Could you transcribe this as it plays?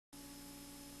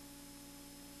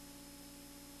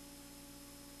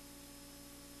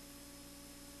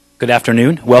Good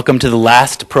afternoon. Welcome to the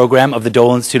last program of the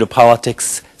Dole Institute of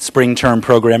Politics spring term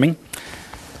programming.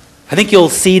 I think you'll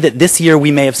see that this year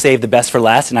we may have saved the best for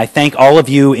last, and I thank all of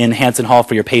you in Hanson Hall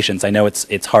for your patience. I know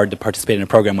it's hard to participate in a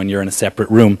program when you're in a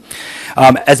separate room.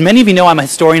 As many of you know, I'm a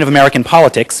historian of American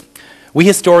politics. We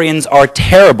historians are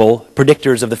terrible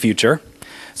predictors of the future,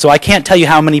 so I can't tell you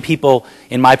how many people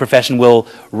in my profession will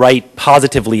write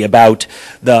positively about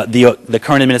the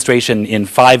current administration in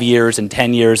 5 years, and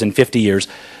 10 years, and 50 years.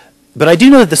 But I do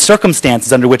know that the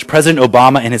circumstances under which President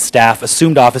Obama and his staff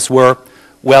assumed office were,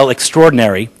 well,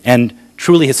 extraordinary and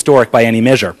truly historic by any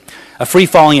measure. A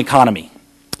free-falling economy,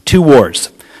 2 wars,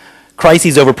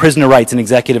 crises over prisoner rights and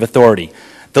executive authority,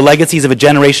 the legacies of a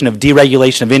generation of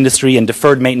deregulation of industry and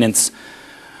deferred maintenance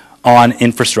on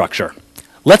infrastructure.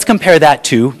 Let's compare that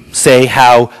to, say,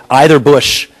 how either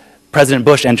President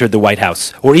Bush entered the White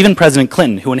House, or even President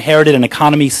Clinton, who inherited an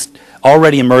economy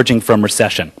already emerging from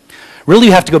recession. Really,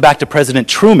 you have to go back to President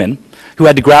Truman, who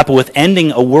had to grapple with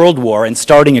ending a world war and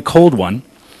starting a cold one,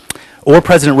 or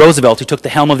President Roosevelt, who took the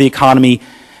helm of the economy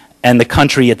and the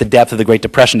country at the depth of the Great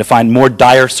Depression to find more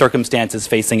dire circumstances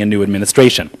facing a new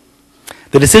administration.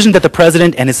 The decisions that the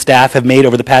President and his staff have made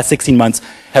over the past 16 months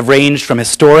have ranged from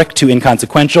historic to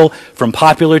inconsequential, from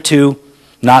popular to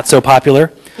not so popular.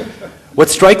 What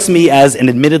strikes me as an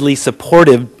admittedly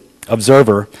supportive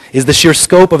observer is the sheer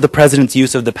scope of the President's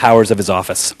use of the powers of his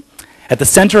office. At the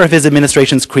center of his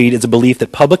administration's creed is a belief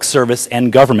that public service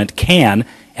and government can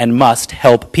and must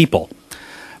help people.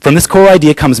 From this core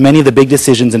idea comes many of the big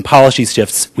decisions and policy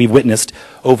shifts we've witnessed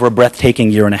over a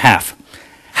breathtaking year and a half.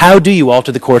 How do you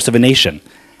alter the course of a nation?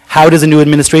 How does a new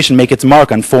administration make its mark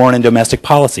on foreign and domestic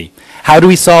policy? How do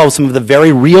we solve some of the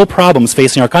very real problems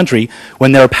facing our country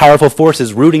when there are powerful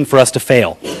forces rooting for us to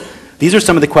fail? These are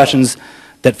some of the questions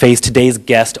that face today's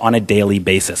guest on a daily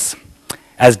basis.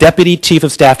 As Deputy Chief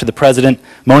of Staff to the President,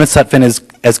 Mona Sutphen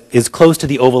is close to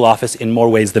the Oval Office in more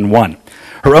ways than one.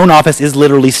 Her own office is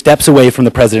literally steps away from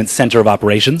the President's center of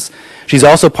operations. She's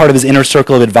also part of his inner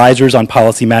circle of advisors on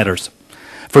policy matters.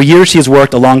 For years, she has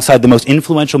worked alongside the most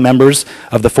influential members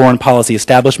of the foreign policy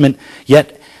establishment,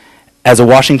 yet, as a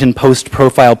Washington Post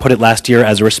profile put it last year,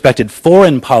 as a respected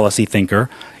foreign policy thinker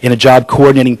in a job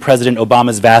coordinating President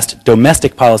Obama's vast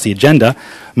domestic policy agenda,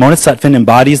 Mona Sutphen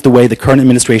embodies the way the current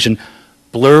administration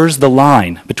blurs the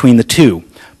line between the two,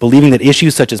 believing that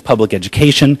issues such as public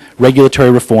education, regulatory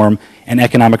reform, and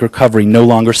economic recovery no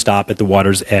longer stop at the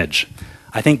water's edge.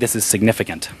 I think this is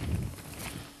significant.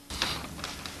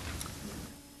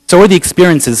 So are the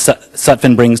experiences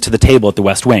Sutphen brings to the table at the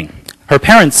West Wing. Her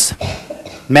parents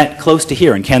met close to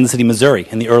here in Kansas City, Missouri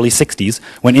in the early 60s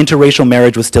when interracial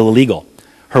marriage was still illegal.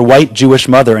 Her white Jewish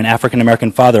mother and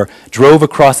African-American father drove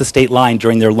across the state line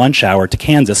during their lunch hour to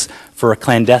Kansas for a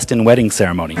clandestine wedding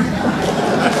ceremony.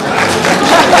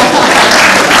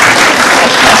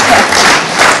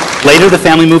 Later, the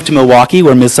family moved to Milwaukee,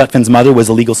 where Ms. Sutphen's mother was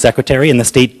a legal secretary in the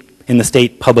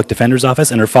state public defender's office,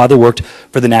 and her father worked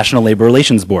for the National Labor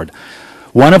Relations Board.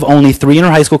 One of only 3 in her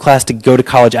high school class to go to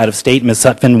college out of state, Ms.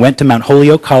 Sutphen went to Mount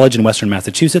Holyoke College in western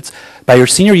Massachusetts. By her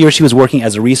senior year, she was working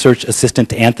as a research assistant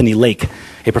to Anthony Lake,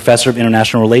 a professor of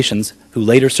international relations, who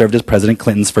later served as President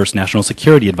Clinton's first national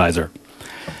security advisor.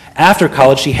 After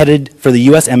college, she headed for the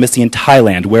U.S. Embassy in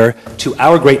Thailand, where, to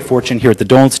our great fortune here at the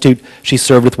Dole Institute, she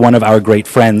served with one of our great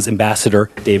friends,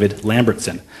 Ambassador David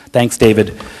Lambertson. Thanks,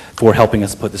 David, for helping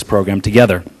us put this program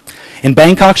together. In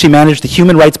Bangkok, she managed the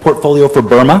human rights portfolio for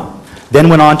Burma, then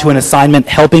went on to an assignment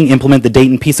helping implement the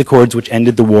Dayton Peace Accords, which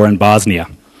ended the war in Bosnia.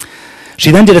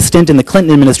 She then did a stint in the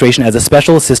Clinton administration as a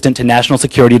special assistant to National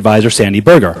Security Advisor Sandy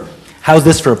Berger. How's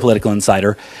this for a political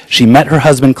insider? She met her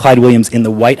husband, Clyde Williams, in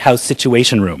the White House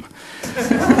Situation Room.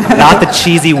 Not the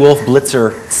cheesy Wolf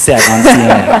Blitzer set on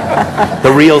CNN,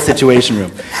 the real Situation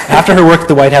Room. After her work at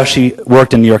the White House, she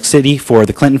worked in New York City for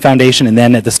the Clinton Foundation and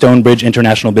then at the Stonebridge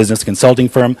International Business Consulting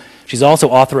Firm. She's also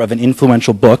author of an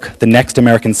influential book, The Next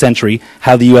American Century,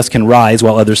 How the U.S. Can Rise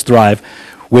While Others Thrive,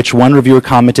 which one reviewer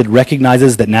commented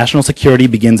recognizes that national security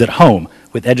begins at home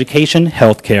with education,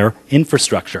 healthcare,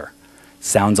 infrastructure.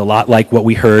 Sounds a lot like what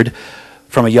we heard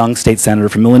from a young state senator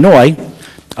from Illinois.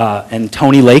 And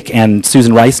Tony Lake and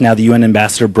Susan Rice, now the UN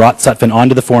ambassador, brought Sutphen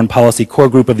onto the foreign policy core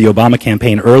group of the Obama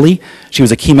campaign early. She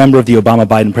was a key member of the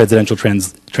Obama-Biden presidential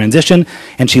transition,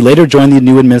 and she later joined the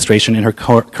new administration in her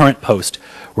current post,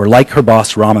 where, like her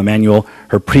boss, Rahm Emanuel,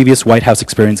 her previous White House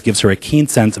experience gives her a keen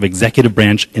sense of executive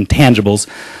branch intangibles,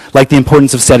 like the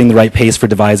importance of setting the right pace for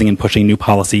devising and pushing new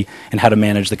policy and how to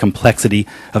manage the complexity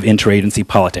of interagency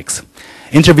politics.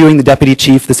 Interviewing the deputy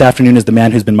chief this afternoon is the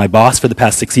man who's been my boss for the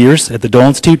past 6 years at the Dole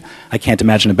Institute. I can't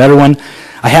imagine a better one.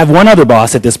 I have one other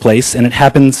boss at this place, and it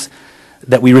happens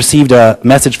that we received a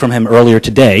message from him earlier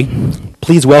today.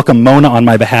 Please welcome Mona on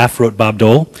my behalf, wrote Bob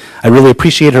Dole. I really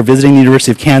appreciate her visiting the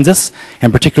University of Kansas,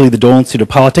 and particularly the Dole Institute of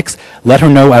Politics. Let her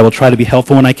know I will try to be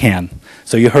helpful when I can.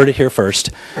 So you heard it here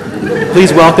first.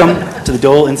 Please welcome to the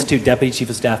Dole Institute Deputy Chief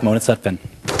of Staff, Mona Sutphen. Nice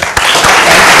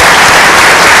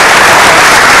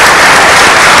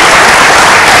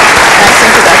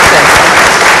introduction.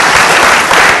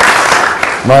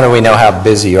 Mona, we know how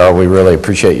busy you are. We really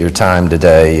appreciate your time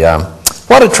today.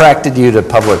 What attracted you to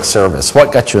public service?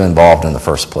 What got you involved in the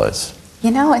first place?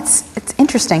 You know, it's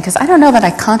interesting because I don't know that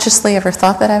I consciously ever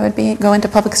thought that I would go into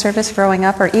public service growing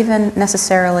up or even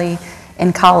necessarily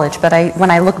in college. But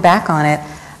when I look back on it,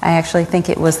 I actually think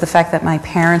it was the fact that my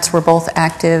parents were both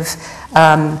active.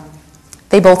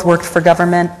 They both worked for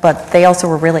government, but they also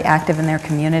were really active in their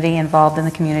community, involved in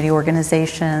the community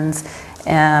organizations,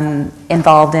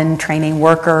 involved in training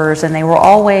workers, and they were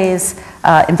always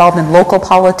involved in local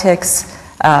politics,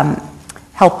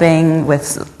 helping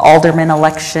with alderman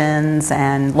elections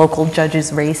and local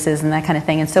judges' races and that kind of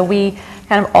thing. And so we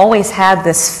kind of always had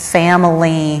this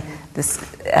family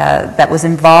that was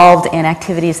involved in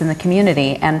activities in the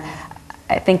community. And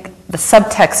I think the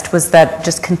subtext was that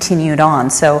just continued on.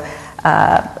 So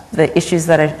the issues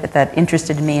that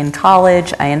interested me in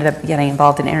college, I ended up getting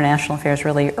involved in international affairs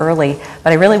really early,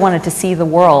 but I really wanted to see the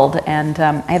world, and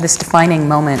I had this defining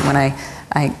moment when I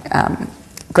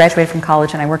graduated from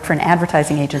college and I worked for an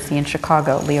advertising agency in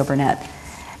Chicago, Leo Burnett.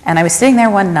 And I was sitting there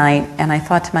one night and I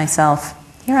thought to myself,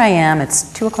 here I am,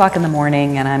 it's 2 o'clock in the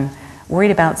morning and I'm worried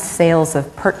about sales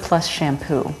of Pert Plus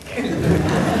shampoo.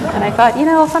 And I thought, you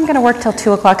know, if I'm going to work till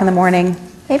 2 o'clock in the morning,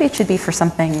 maybe it should be for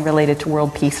something related to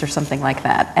world peace or something like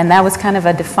that. And that was kind of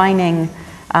a defining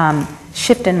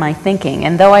shift in my thinking.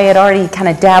 And though I had already kind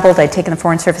of dabbled, I'd taken the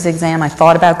Foreign Service exam, I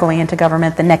thought about going into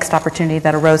government, the next opportunity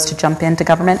that arose to jump into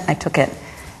government, I took it,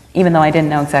 even though I didn't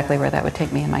know exactly where that would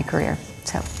take me in my career.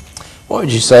 So, What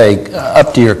would you say,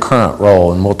 up to your current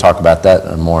role, and we'll talk about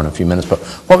that more in a few minutes, but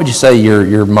what would you say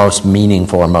your most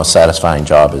meaningful or most satisfying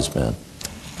job has been?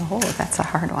 Oh, that's a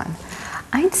hard one.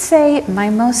 I'd say my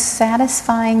most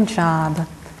satisfying job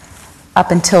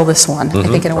up until this one. I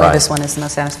think in a way this one is the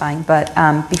most satisfying. But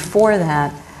before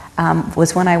that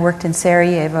was when I worked in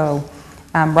Sarajevo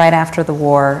right after the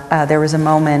war. There was a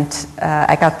moment,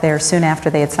 I got there soon after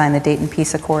they had signed the Dayton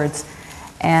Peace Accords.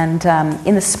 And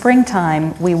in the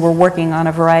springtime, we were working on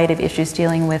a variety of issues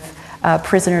dealing with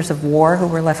prisoners of war who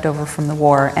were left over from the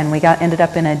war. And we ended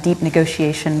up in a deep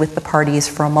negotiation with the parties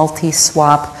for a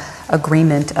multi-swap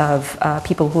agreement of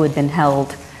people who had been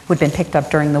held, who had been picked up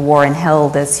during the war and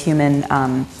held as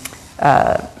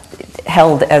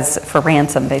held as for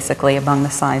ransom, basically, among the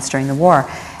sides during the war.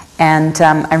 And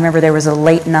I remember there was a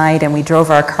late night, and we drove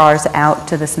our cars out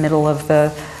to this middle of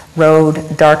the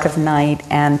road, dark of night,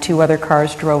 and 2 other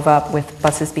cars drove up with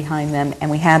buses behind them, and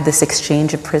we had this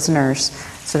exchange of prisoners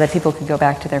so that people could go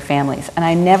back to their families. And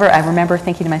I remember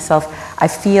thinking to myself, I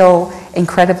feel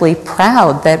incredibly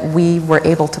proud that we were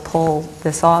able to pull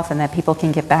this off and that people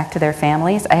can get back to their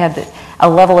families. I had a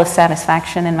level of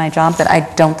satisfaction in my job that I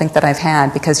don't think that I've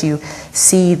had, because you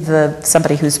see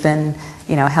somebody who's been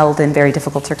held in very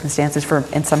difficult circumstances for,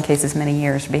 in some cases, many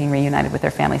years, being reunited with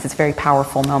their families. It's a very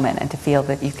powerful moment, and to feel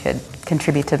that you could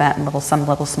contribute to that in some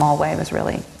little small way was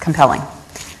really compelling.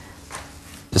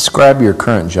 Describe your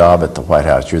current job at the White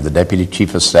House. You're the Deputy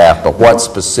Chief of Staff, but what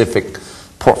specific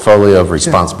portfolio of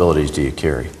responsibilities do you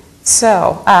carry?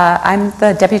 So, I'm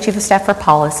the Deputy Chief of Staff for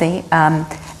Policy, and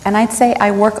I'd say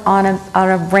I work on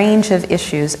a range of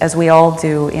issues, as we all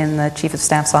do in the Chief of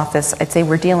Staff's office. I'd say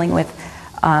we're dealing with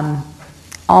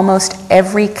almost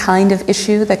every kind of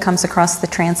issue that comes across the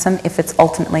transom, if it's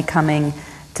ultimately coming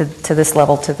to this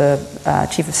level, to the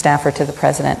Chief of Staff or to the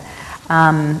President.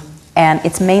 And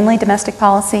it's mainly domestic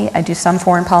policy. I do some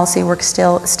foreign policy work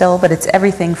still, but it's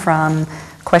everything from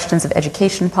questions of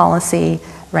education policy.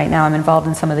 Right now I'm involved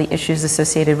in some of the issues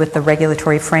associated with the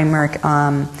regulatory framework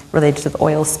related to the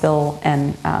oil spill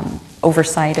and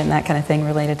oversight and that kind of thing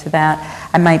related to that.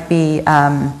 I might be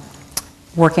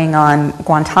working on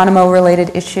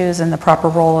Guantanamo-related issues and the proper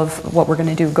role of what we're going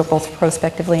to do, go both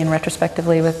prospectively and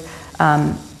retrospectively with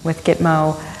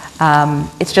Gitmo.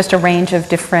 It's just a range of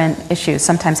different issues.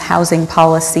 Sometimes housing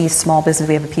policy, small business.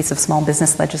 We have a piece of small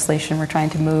business legislation we're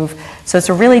trying to move. So it's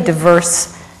a really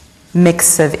diverse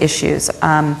mix of issues.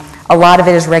 A lot of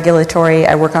it is regulatory.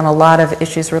 I work on a lot of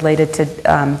issues related to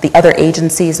the other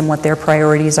agencies and what their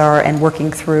priorities are, and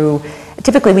working through.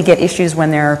 Typically we get issues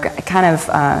when they're kind of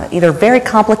either very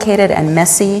complicated and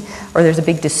messy, or there's a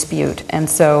big dispute. And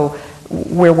so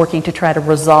we're working to try to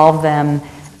resolve them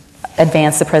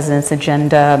advance the president's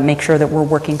agenda, make sure that we're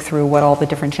working through what all the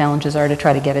different challenges are to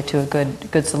try to get it to a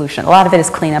good solution. A lot of it is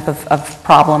cleanup of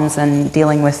problems and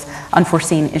dealing with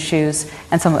unforeseen issues,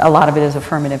 and a lot of it is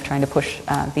affirmative, trying to push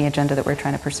the agenda that we're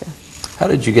trying to pursue. How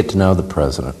did you get to know the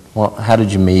president? Well, how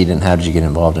did you meet and how did you get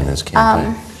involved in his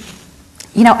campaign?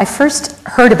 I first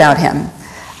heard about him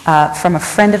from a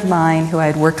friend of mine who I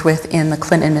had worked with in the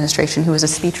Clinton administration, who was a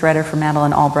speechwriter for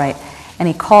Madeleine Albright. And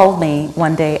he called me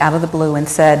one day out of the blue and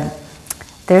said,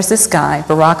 there's this guy,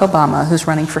 Barack Obama, who's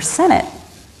running for Senate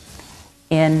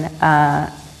in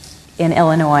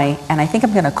Illinois, and I think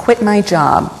I'm going to quit my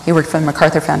job. He worked for the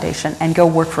MacArthur Foundation, and go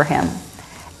work for him.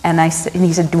 And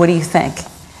he said, what do you think?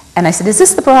 And I said, is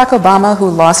this the Barack Obama who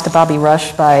lost to Bobby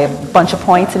Rush by a bunch of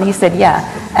points? And he said, yeah.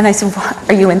 And I said,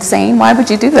 are you insane? Why would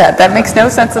you do that? That makes no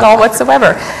sense at all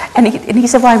whatsoever. And he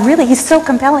said, well, he's so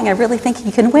compelling. I really think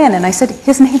he can win. And I said,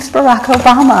 his name's Barack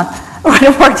Obama. What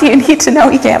more do you need to know?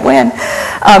 He can't win.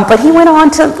 But he went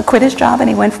on to quit his job, and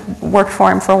he worked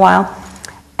for him for a while.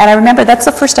 And I remember that's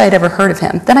the first I'd ever heard of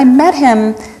him. Then I met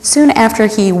him soon after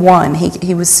he won.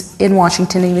 He was in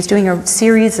Washington, and he was doing a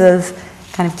series of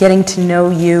kind of getting to know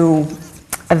you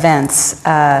events.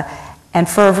 And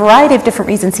for a variety of different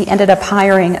reasons, he ended up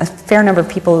hiring a fair number of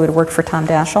people who had worked for Tom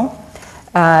Daschle.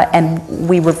 And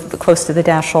we were close to the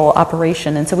Daschle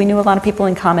operation. And so we knew a lot of people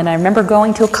in common. I remember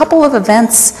going to a couple of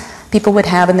events people would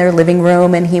have in their living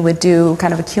room, and he would do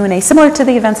kind of a Q&A, similar to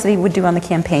the events that he would do on the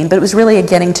campaign. But it was really a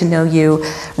getting to know you,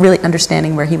 really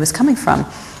understanding where he was coming from.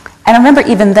 And I remember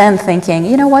even then thinking,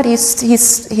 you know what,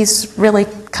 he's really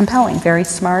compelling, very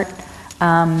smart,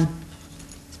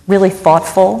 really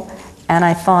thoughtful, and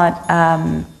I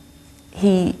thought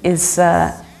he is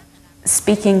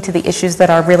speaking to the issues that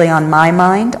are really on my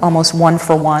mind, almost one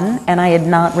for one, and I had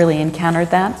not really encountered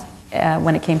that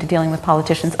when it came to dealing with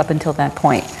politicians up until that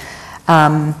point.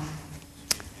 And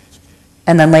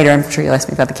then later, I'm sure you'll ask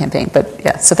me about the campaign, but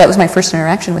yeah, so that was my first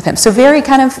interaction with him. So very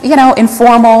kind of,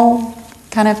 informal,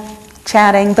 kind of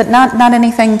chatting, but not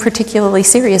anything particularly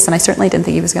serious, and I certainly didn't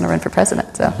think he was going to run for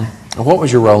president. So, What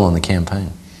was your role in the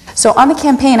campaign? So on the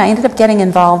campaign, I ended up getting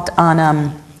involved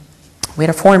on, we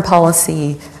had a foreign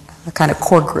policy kind of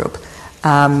core group,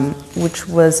 which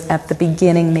was at the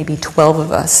beginning maybe 12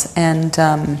 of us,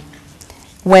 and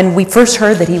when we first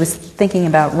heard that he was thinking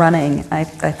about running, I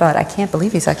thought, I can't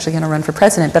believe he's actually going to run for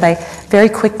president. But I very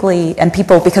quickly, and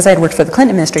people, because I had worked for the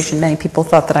Clinton administration, many people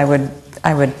thought that I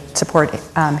would support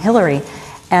Hillary,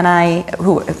 and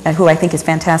who I think is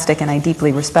fantastic and I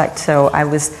deeply respect. So I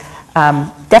was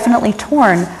definitely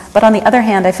torn. But on the other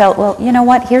hand, I felt, well, you know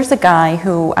what? Here's a guy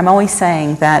who, I'm always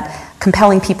saying that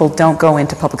compelling people don't go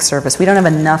into public service. We don't have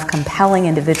enough compelling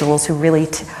individuals who really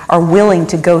are willing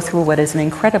to go through what is an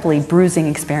incredibly bruising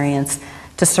experience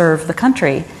to serve the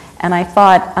country. And I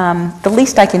thought the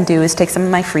least I can do is take some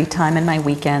of my free time and my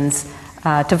weekends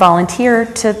to volunteer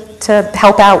to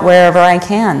help out wherever I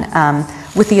can,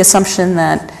 with the assumption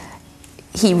that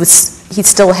he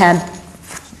still had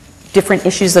different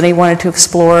issues that he wanted to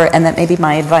explore, and that maybe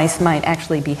my advice might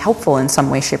actually be helpful in some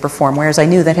way, shape, or form, whereas I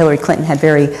knew that Hillary Clinton had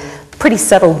pretty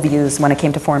settled views when it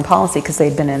came to foreign policy because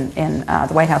they'd been in the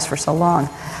White House for so long.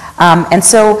 And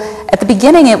so at the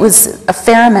beginning it was a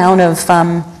fair amount of,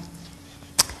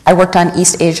 I worked on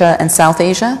East Asia and South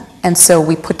Asia, and so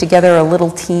we put together a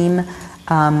little team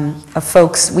of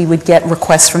folks. We would get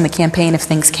requests from the campaign if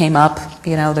things came up.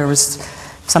 There was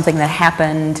something that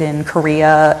happened in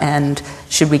Korea, and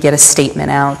should we get a statement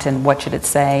out, and what should it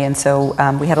say? And so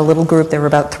we had a little group. There were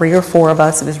about 3 or 4 of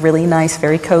us. It was really nice,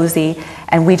 very cozy,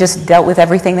 and we just dealt with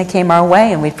everything that came our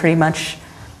way, and we'd pretty much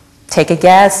take a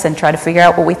guess and try to figure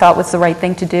out what we thought was the right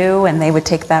thing to do, and they would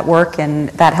take that work, and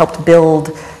that helped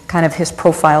build kind of his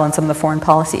profile on some of the foreign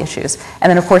policy issues. And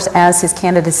then, of course, as his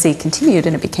candidacy continued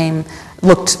and it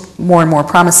looked more and more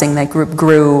promising, that group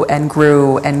grew and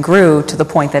grew and grew to the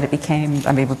point that it became,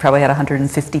 we probably had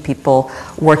 150 people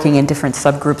working in different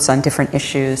subgroups on different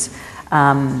issues.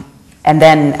 And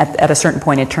then at a certain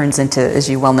point it turns into, as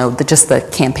you well know, just the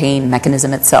campaign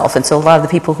mechanism itself. And so a lot of the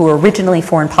people who were originally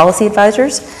foreign policy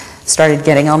advisors started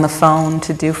getting on the phone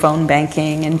to do phone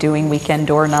banking and doing weekend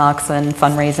door knocks and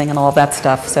fundraising and all of that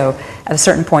stuff. So at a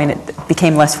certain point it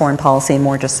became less foreign policy and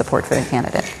more just support for the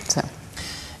candidate. So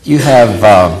you have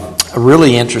a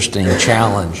really interesting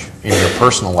challenge in your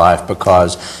personal life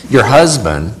because your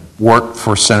husband worked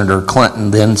for Senator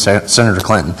Clinton, then Senator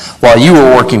Clinton, while you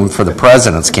were working for the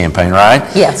president's campaign, right?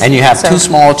 Yes. And you have 2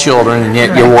 small children, and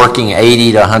yet you're working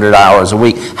 80 to 100 hours a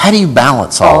week. How do you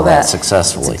balance all that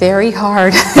successfully? It's very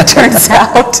hard, it turns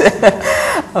out.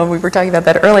 We were talking about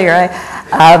that earlier.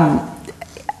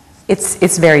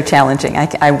 It's very challenging.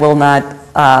 I will not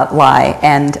lie.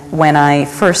 And when I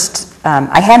first,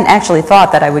 I hadn't actually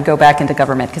thought that I would go back into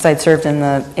government, because I'd served in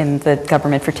the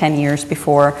government for 10 years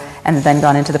before and then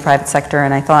gone into the private sector.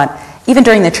 And I thought, even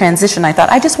during the transition, I thought,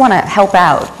 I just want to help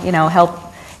out, help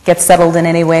get settled in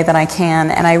any way that I can.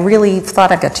 And I really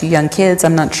thought, I've got 2 young kids,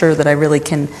 I'm not sure that I really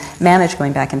can manage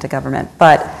going back into government.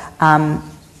 But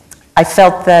I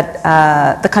felt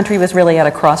that the country was really at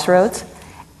a crossroads,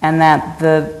 and that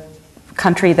the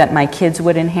country that my kids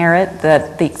would inherit,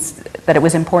 that it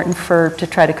was important to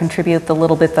try to contribute the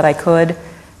little bit that I could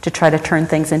to try to turn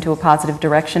things into a positive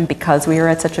direction, because we were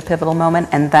at such a pivotal moment.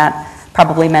 And that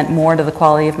probably meant more to the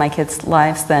quality of my kids'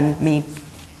 lives than me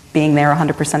being there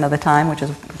 100% of the time, which is,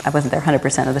 I wasn't there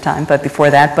 100% of the time, but before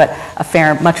that, but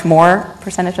much more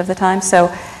percentage of the time.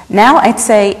 So now I'd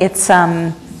say it's,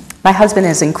 my husband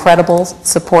is an incredible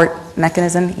support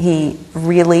mechanism. He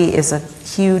really is a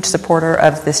huge supporter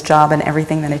of this job and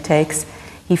everything that it takes.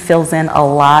 He fills in a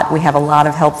lot. We have a lot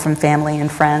of help from family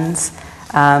and friends.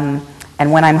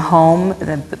 And when I'm home,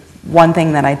 the one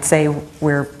thing that I'd say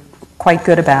we're quite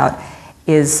good about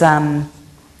is,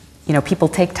 people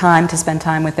take time to spend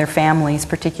time with their families,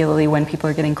 particularly when people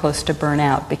are getting close to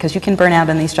burnout, because you can burn out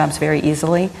in these jobs very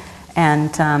easily.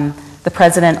 And the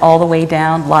president all the way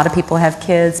down, a lot of people have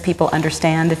kids. People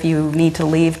understand if you need to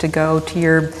leave to go to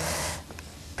your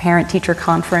parent-teacher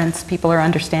conference. People are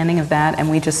understanding of that, and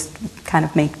we just kind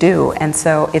of make do. And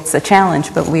so it's a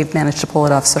challenge, but we've managed to pull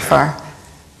it off so far.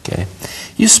 Okay.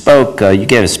 You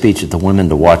gave a speech at the Women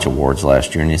to Watch Awards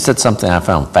last year, and you said something I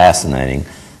found fascinating.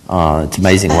 It's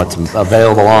amazing what's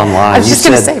available online. I was just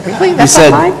going to say, really? That's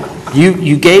online?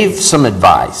 You gave some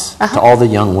advice to all the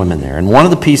young women there, and one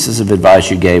of the pieces of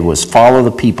advice you gave was follow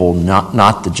the people,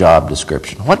 not the job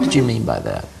description. What did you mean by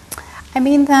that? I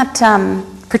mean that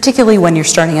particularly when you're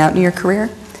starting out in your career,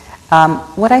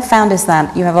 what I found is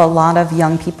that you have a lot of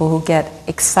young people who get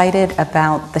excited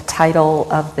about the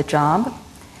title of the job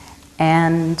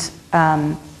and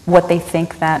what they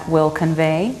think that will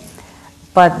convey,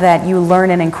 but that you learn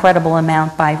an incredible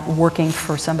amount by working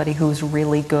for somebody who's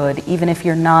really good, even if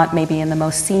you're not maybe in the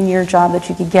most senior job that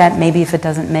you could get, maybe if it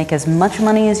doesn't make as much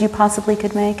money as you possibly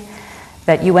could make,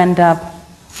 that you end up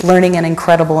learning an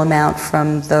incredible amount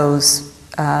from those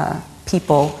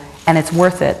people, and it's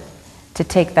worth it to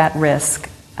take that risk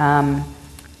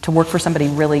to work for somebody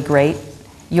really great.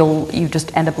 You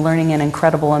just end up learning an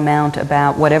incredible amount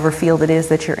about whatever field it is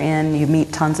that you're in. You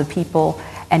meet tons of people,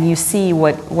 and you see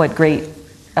what great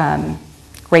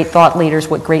thought leaders,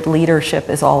 what great leadership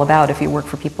is all about if you work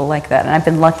for people like that. And I've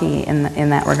been lucky in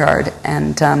that regard.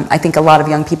 And I think a lot of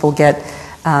young people get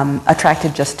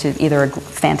attracted just to either a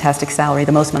fantastic salary,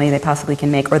 the most money they possibly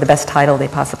can make, or the best title they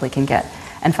possibly can get,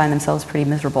 and find themselves pretty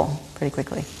miserable pretty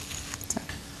quickly. So.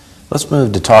 Let's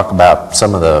move to talk about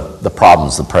some of the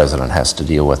problems the president has to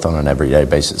deal with on an everyday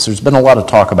basis. There's been a lot of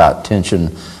talk about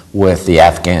tension with the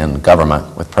Afghan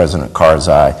government, with President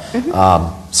Karzai.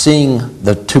 Mm-hmm. Seeing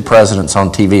the 2 presidents on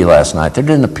TV last night, there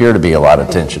didn't appear to be a lot of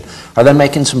tension. Are they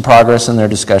making some progress in their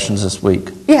discussions this week?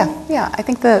 Yeah. I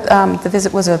think the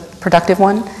visit was a productive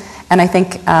one, and I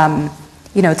think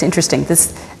it's interesting.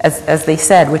 This, as they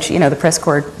said, which the press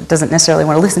corps doesn't necessarily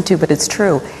want to listen to, but it's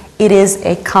true. It is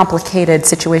a complicated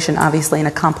situation, obviously, in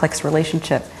a complex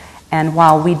relationship. And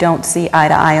while we don't see eye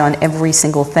to eye on every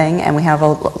single thing, and we have a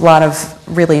lot of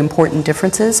really important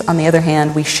differences, on the other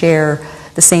hand, we share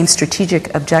the same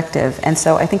strategic objective. And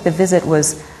so I think the visit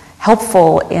was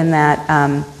helpful in that,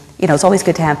 it's always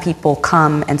good to have people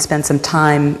come and spend some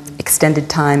time, extended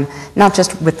time, not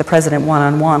just with the president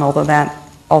one-on-one, although that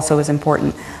also is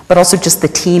important, but also just the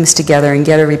teams together and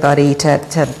get everybody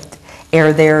to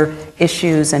air their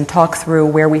issues and talk through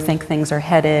where we think things are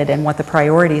headed and what the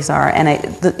priorities are. And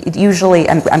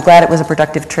I'm glad it was a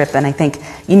productive trip, and I think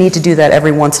you need to do that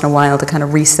every once in a while to kind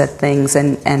of reset things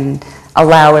and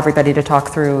allow everybody to talk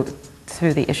through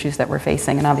the issues that we're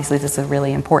facing. And obviously this is a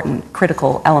really important,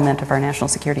 critical element of our national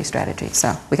security strategy,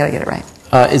 so we got to get it right.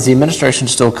 Is the administration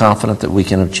still confident that we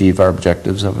can achieve our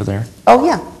objectives over there? Oh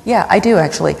yeah, I do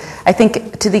actually. I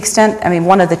think to the extent,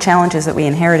 one of the challenges that we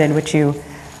inherited, which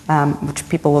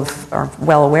people are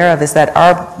well aware of, is that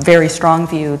our very strong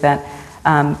view that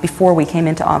before we came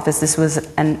into office, this was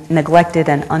a neglected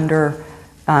and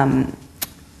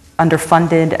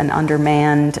underfunded and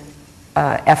undermanned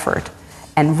effort,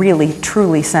 and really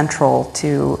truly central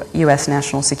to U.S.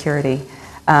 national security,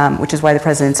 which is why the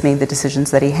president's made the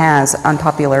decisions that he has,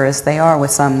 unpopular as they are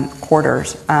with some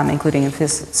quarters, including of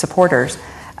his supporters,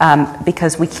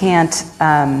 because we can't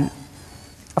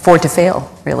afford to fail,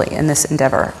 really, in this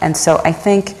endeavor. And so I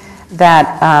think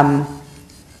that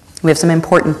We have some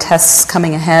important tests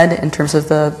coming ahead in terms of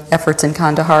the efforts in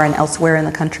Kandahar and elsewhere in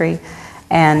the country.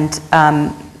 And,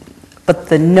 but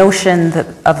the notion that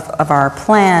of our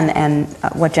plan and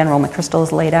what General McChrystal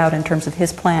has laid out in terms of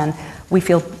his plan, we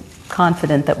feel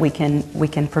confident that we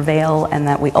can prevail and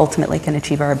that we ultimately can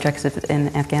achieve our objectives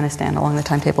in Afghanistan along the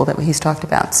timetable that he's talked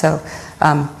about. So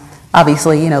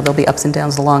obviously, you know, there'll be ups and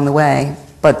downs along the way.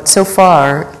 But so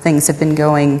far, things have been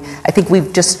going, I think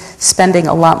we've just spending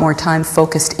a lot more time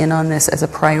focused in on this as a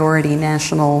priority,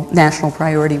 national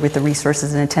priority with the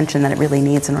resources and attention that it really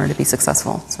needs in order to be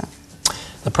successful. So.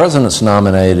 The President's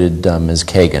nominated Ms.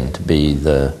 Kagan to be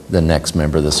the next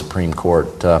member of the Supreme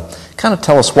Court. Kind of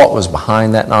tell us what was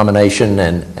behind that nomination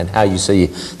and how you see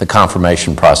the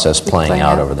confirmation process playing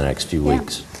out over the next few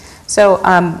weeks. So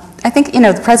I think, you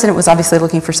know, the President was obviously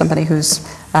looking for somebody who's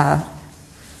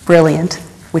brilliant,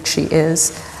 which she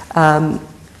is.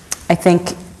 I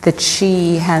think that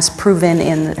she has proven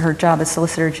in her job as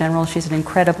Solicitor General, she's an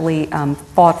incredibly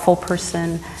thoughtful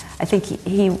person. I think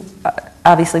he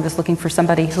obviously was looking for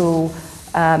somebody who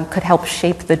could help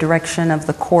shape the direction of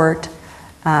the court.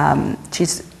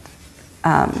 She's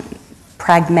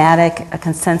pragmatic, a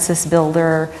consensus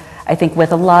builder. I think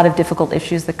with a lot of difficult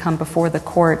issues that come before the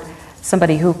court,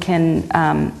 somebody who can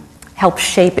help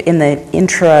shape in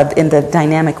the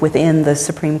dynamic within the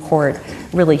Supreme Court,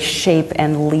 really shape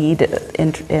and lead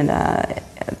in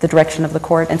the direction of the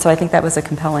court. And so I think that was a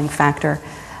compelling factor.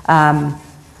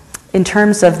 In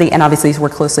terms of and obviously he's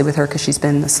worked closely with her because she's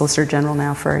been the Solicitor General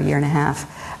now for a year and a half.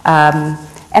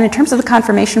 And in terms of the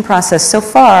confirmation process, so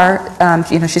far,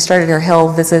 you know, she started her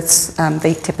Hill visits.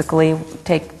 They typically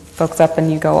take folks up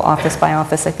and you go office by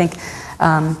office. I think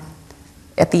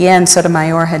at the end,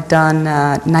 Sotomayor had done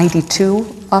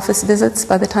 92 office visits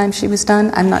by the time she was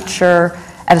done. I'm not sure,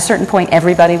 at a certain point,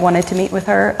 everybody wanted to meet with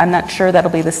her. I'm not sure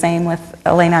that'll be the same with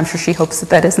Elena. I'm sure she hopes that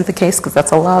that isn't the case because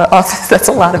that's a lot of office, that's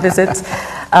a lot of visits.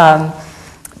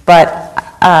 But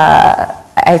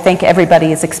I think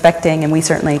everybody is expecting, and we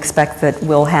certainly expect that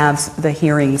we'll have the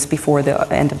hearings before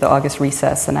the end of the August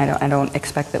recess, and I don't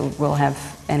expect that we'll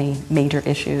have any major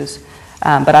issues.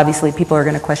 But obviously, people are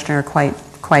going to question her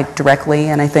quite directly,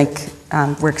 and I think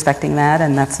we're expecting that,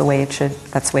 and that's the way it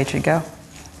should go.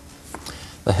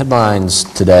 The headlines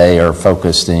today are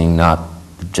focusing not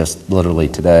just literally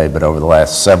today, but over the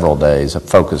last several days, have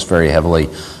focused very heavily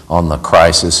on the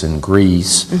crisis in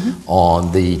Greece,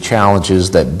 on the challenges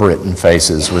that Britain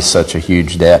faces with such a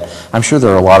huge debt. I'm sure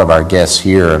there are a lot of our guests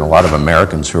here and a lot of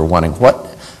Americans who are wondering,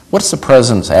 what's the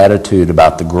President's attitude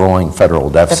about the growing federal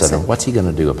deficit, and what's he going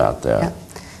to do about that?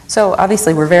 Yeah. So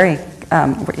obviously we're very,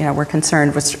 we're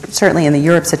concerned. Certainly in the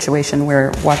Europe situation,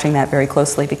 we're watching that very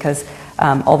closely because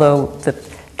although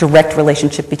the direct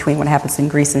relationship between what happens in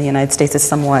Greece and the United States is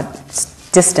somewhat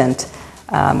distant,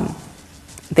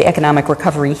 the economic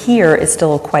recovery here is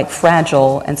still quite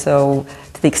fragile, and so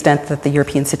to the extent that the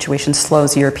European situation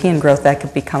slows European growth, that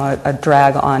could become a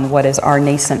drag on what is our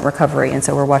nascent recovery, and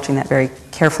so we're watching that very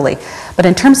carefully. But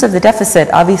in terms of the deficit,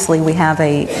 obviously we have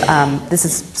this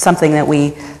is something that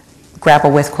we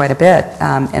grapple with quite a bit,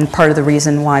 and part of the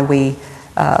reason why we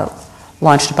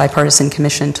launched a bipartisan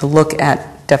commission to look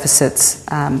at deficits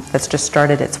that's just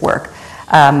started its work.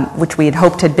 Which we had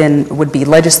hoped would be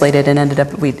legislated, and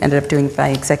we ended up doing by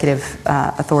executive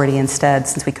authority instead,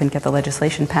 since we couldn't get the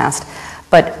legislation passed.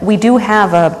 But we do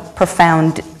have a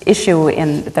profound issue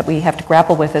that we have to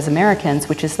grapple with as Americans,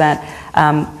 which is that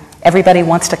everybody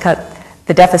wants to cut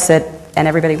the deficit and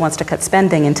everybody wants to cut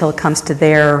spending until it comes to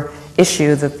their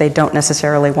issue that they don't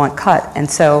necessarily want cut.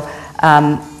 And so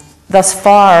thus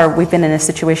far, we've been in a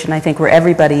situation, I think, where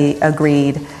everybody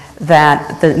agreed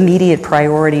that the immediate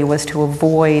priority was to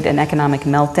avoid an economic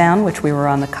meltdown, which we were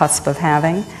on the cusp of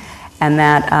having, and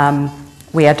that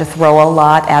we had to throw a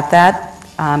lot at that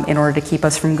in order to keep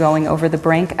us from going over the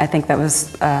brink. I think that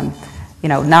was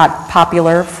not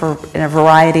popular in a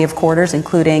variety of quarters,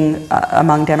 including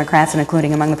among Democrats and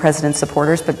including among the President's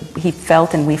supporters, but he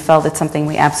felt and we felt it's something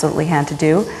we absolutely had to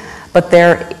do. But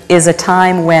there is a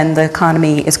time when the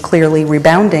economy is clearly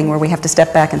rebounding where we have to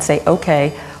step back and say,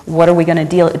 okay, what are we going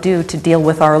to do to deal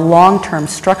with our long-term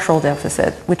structural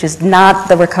deficit, which is not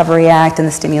the Recovery Act and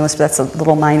the stimulus, but that's a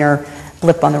little minor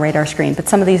blip on the radar screen, but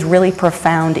some of these really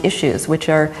profound issues, which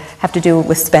have to do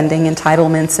with spending,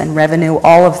 entitlements, and revenue,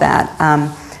 all of that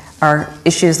are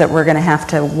issues that we're going to have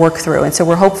to work through. And so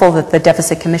we're hopeful that the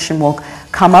Deficit Commission will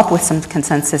come up with some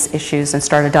consensus issues and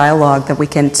start a dialogue so we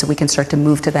can start to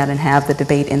move to that and have the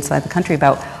debate inside the country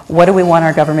about what do we want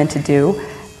our government to do,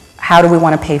 how do we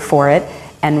want to pay for it,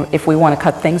 and if we want to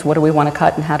cut things, what do we want to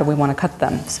cut and how do we want to cut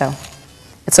them? So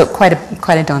it's quite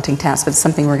a daunting task, but it's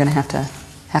something we're going to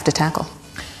have to tackle.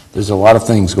 There's a lot of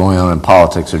things going on in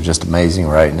politics that are just amazing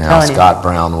right now. Oh, Scott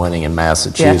Brown winning in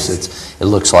Massachusetts. Yes. It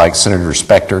looks like Senator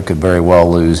Specter could very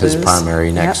well lose his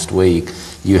primary next week.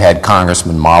 You had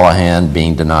Congressman Mollahan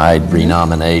being denied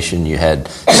renomination. You had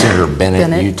Senator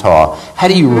Bennett, Utah. How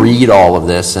do you read all of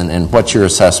this, and what's your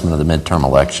assessment of the midterm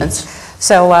elections?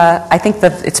 So I think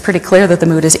that it's pretty clear that the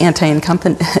mood is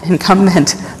anti-incumbent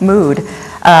mood.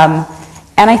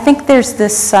 And I think there's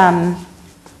this, I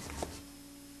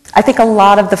think a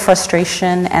lot of the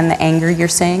frustration and the anger you're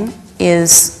seeing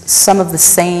is some of the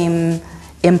same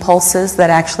impulses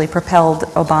that actually propelled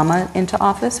Obama into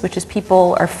office, which is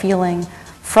people are feeling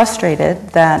frustrated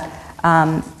that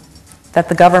that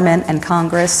the government and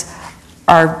Congress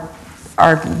are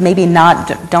maybe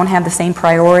don't have the same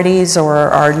priorities or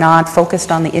are not focused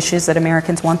on the issues that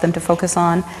Americans want them to focus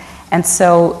on. And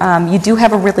so you do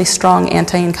have a really strong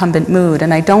anti-incumbent mood,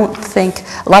 and I don't think,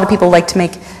 a lot of people like to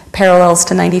make parallels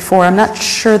to '94. I'm not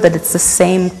sure that it's the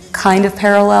same kind of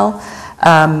parallel.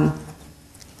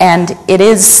 And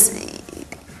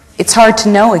it's hard to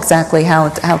know exactly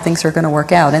how things are going to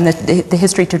work out. And the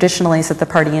history traditionally is that the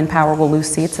party in power will lose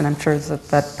seats, and I'm sure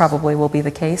that probably will be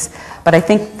the case. But I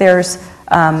think there's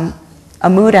a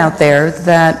mood out there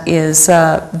that is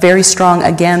very strong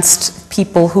against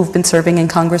people who've been serving in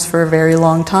Congress for a very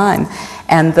long time.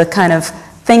 And the kind of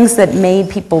things that made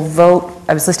people vote,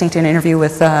 I was listening to an interview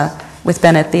with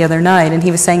Bennett the other night, and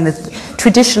he was saying that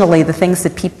traditionally the things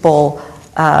that people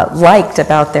liked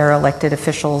about their elected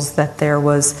officials, that there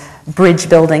was bridge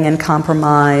building and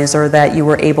compromise, or that you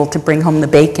were able to bring home the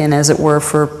bacon, as it were,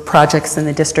 for projects in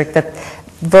the district, that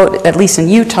vote, at least in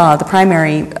Utah, the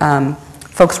primary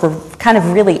folks were kind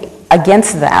of really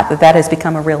against that has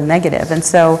become a real negative. And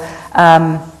so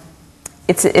I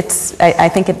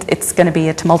think it's going to be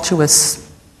a tumultuous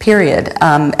period.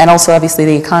 And also, obviously,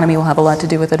 the economy will have a lot to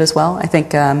do with it as well. I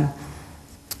think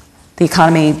the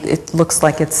economy, it looks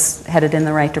like it's headed in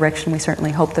the right direction. We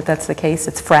certainly hope that that's the case.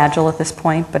 It's fragile at this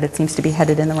point, but it seems to be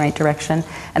headed in the right direction.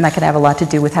 And that could have a lot to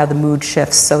do with how the mood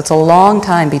shifts. So it's a long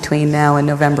time between now and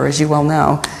November, as you well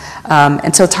know.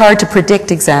 And so it's hard to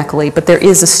predict exactly, but there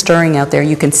is a stirring out there.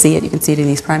 You can see it. You can see it in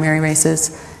these primary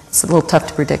races. It's a little tough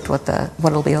to predict what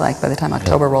it'll be like by the time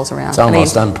October rolls around. It's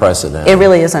almost unprecedented. It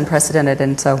really is unprecedented.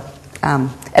 And so,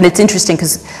 and it's interesting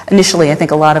because initially I think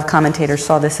a lot of commentators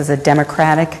saw this as a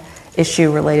Democratic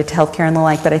issue related to healthcare and the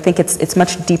like, but I think it's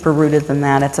much deeper rooted than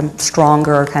that. It's a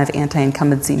stronger kind of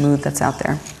anti-incumbency mood that's out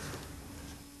there.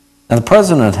 And the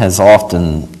president has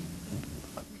often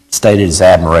stated his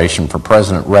admiration for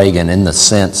President Reagan in the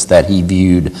sense that he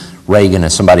viewed Reagan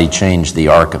as somebody who changed the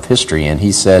arc of history, and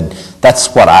he said,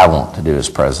 that's what I want to do as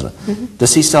president. Mm-hmm.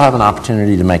 Does he still have an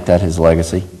opportunity to make that his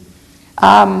legacy?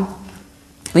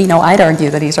 You know, I'd argue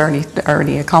that he's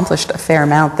already accomplished a fair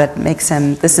amount that makes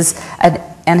him, this is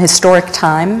an historic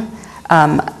time,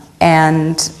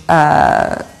 and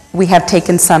we have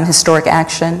taken some historic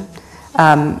action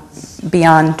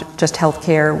beyond just health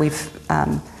care. We've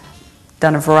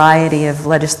done a variety of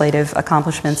legislative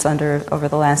accomplishments over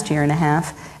the last year and a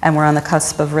half, and we're on the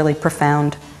cusp of really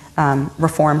profound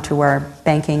reform to our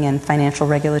banking and financial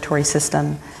regulatory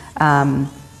system.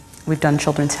 We've done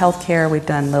children's health care, we've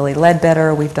done Lilly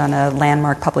Ledbetter, we've done a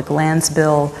landmark public lands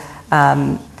bill.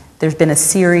 There's been a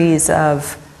series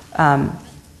of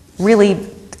really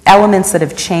elements that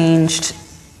have changed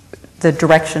the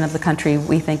direction of the country,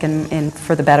 we think,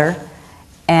 for the better.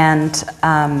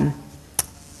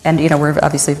 And you know, we're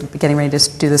obviously getting ready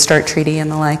to do the START Treaty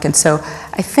and the like. And so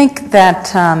I think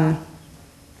that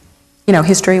you know,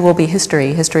 history will be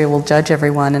history. History will judge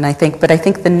everyone. And I think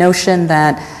the notion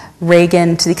that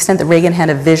Reagan, to the extent that Reagan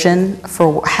had a vision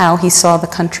for how he saw the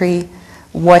country,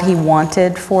 what he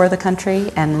wanted for the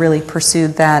country, and really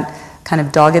pursued that kind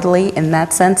of doggedly, in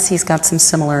that sense, he's got some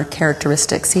similar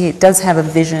characteristics. He does have a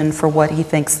vision for what he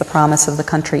thinks the promise of the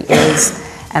country is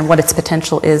and what its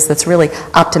potential is that's really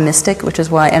optimistic, which is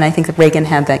why, and I think that Reagan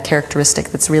had that characteristic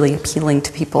that's really appealing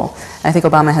to people. And I think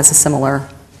Obama has a similar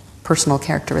personal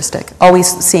characteristic, always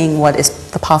seeing what is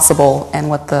the possible and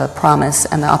what the promise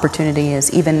and the opportunity is,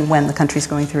 even when the country's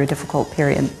going through a difficult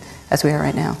period, as we are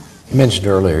right now. You mentioned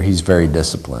earlier he's very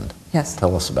disciplined. Yes.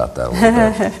 Tell us about that a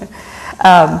little bit.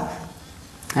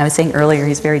 I was saying earlier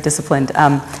he's very disciplined.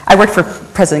 I worked for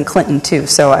President Clinton too,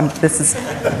 so and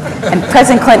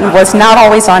President Clinton was not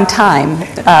always on time,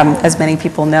 as many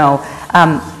people know.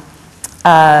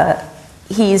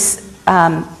 He's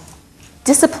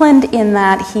disciplined in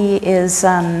that he's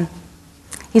a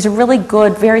really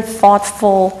good, very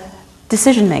thoughtful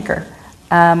decision maker.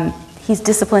 He's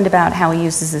disciplined about how he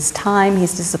uses his time.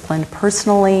 He's disciplined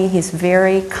personally. He's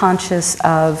very conscious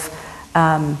of,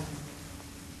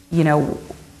 you know,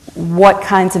 what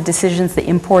kinds of decisions, the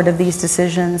import of these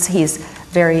decisions. He's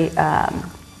very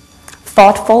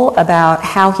thoughtful about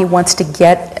how he wants to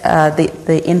get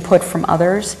the input from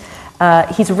others.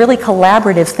 He's a really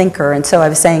collaborative thinker, and so I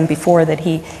was saying before that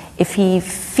if he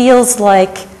feels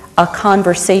like a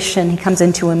conversation, he comes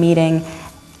into a meeting,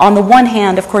 on the one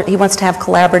hand, of course, he wants to have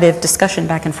collaborative discussion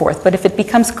back and forth, but if it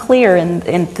becomes clear in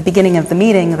the beginning of the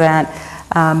meeting that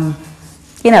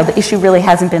the issue really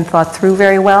hasn't been thought through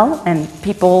very well, and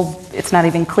it's not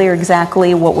even clear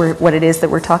exactly what it is that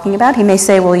we're talking about, he may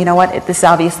say, well, you know what, this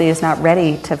obviously is not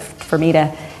ready for me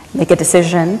to make a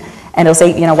decision, and he'll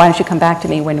say, why don't you come back to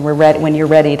me when you're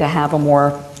ready to have a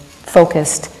more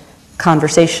focused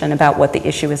conversation about what the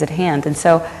issue is at hand. And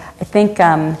so I think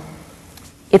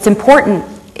it's important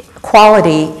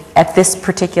quality at this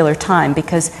particular time,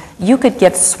 because you could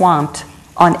get swamped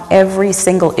on every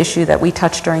single issue that we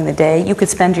touch during the day. You could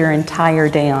spend your entire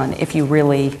day on if you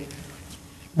really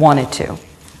wanted to.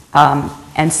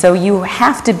 And so you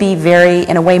have to be very,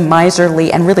 in a way,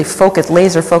 miserly and really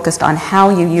laser focused on how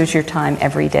you use your time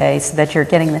every day so that you're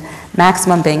getting the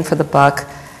maximum bang for the buck,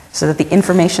 so that the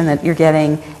information that you're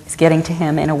getting is getting to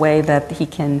him in a way that he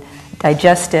can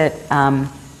digest it,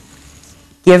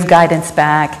 give guidance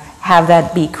back, have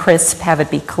that be crisp, have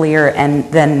it be clear,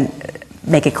 and then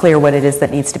make it clear what it is that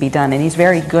needs to be done. And he's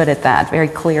very good at that, very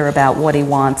clear about what he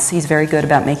wants. He's very good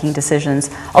about making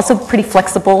decisions. Also pretty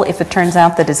flexible if it turns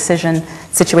out the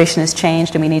situation has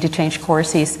changed and we need to change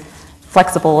course. He's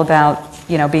flexible about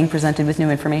being presented with new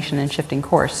information and shifting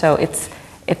course. So it's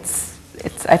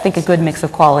I think a good mix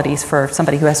of qualities for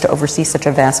somebody who has to oversee such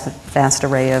a vast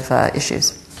array of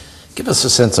issues. Give us a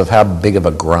sense of how big of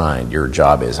a grind your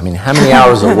job is. I mean, how many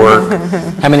hours of work?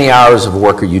 How many hours of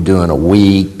work are you doing a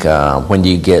week? When do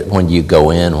you go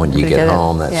in? When do you get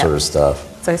home? That sort of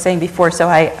stuff. So I was saying before. So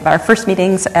our first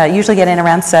meetings usually get in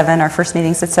around 7. Our first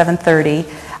meetings at 7:30,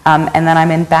 and then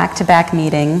I'm in back-to-back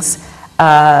meetings.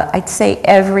 I'd say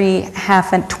every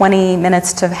 20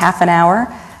 minutes to half an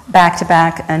hour,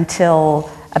 back-to-back until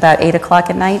about 8 o'clock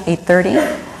at night, 8:30.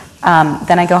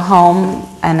 Then I go home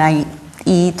and I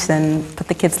eat and put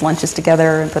the kids' lunches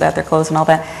together and put out their clothes and all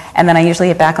that. And then I usually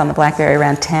get back on the BlackBerry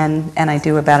around 10, and I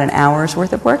do about an hour's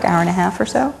worth of work, hour and a half or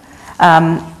so.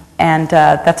 And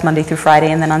that's Monday through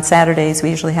Friday. And then on Saturdays, we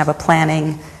usually have a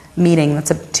planning meeting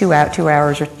that's 2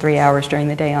 hours or 3 hours during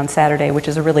the day on Saturday, which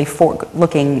is a really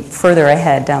looking further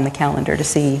ahead down the calendar to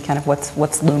see kind of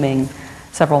what's looming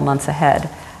several months ahead.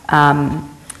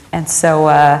 And so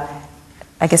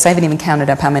I guess I haven't even counted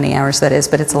up how many hours that is,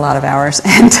 but it's a lot of hours,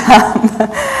 and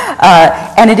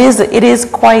it is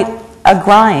quite a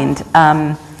grind.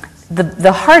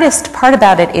 The hardest part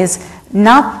about it is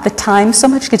not the time so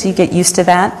much, because you get used to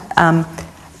that.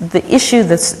 The issue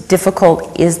that's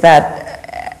difficult is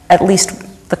that at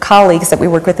least the colleagues that we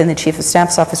work with in the Chief of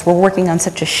Staff's office, we're working on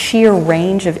such a sheer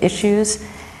range of issues,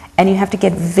 and you have to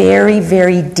get very,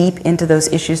 very deep into those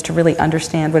issues to really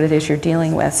understand what it is you're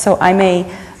dealing with. So I may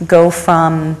go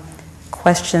from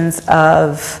questions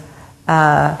of,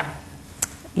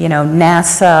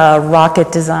 NASA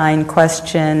rocket design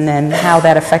question and how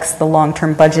that affects the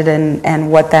long-term budget and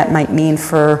what that might mean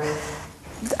for,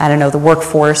 the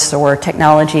workforce or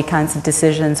technology kinds of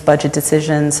decisions, budget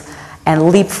decisions,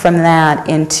 and leap from that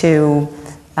into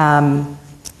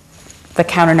the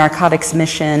counter-narcotics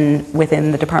mission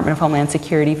within the Department of Homeland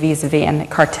Security vis-a-vis and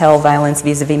cartel violence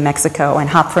vis-a-vis Mexico, and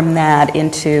hop from that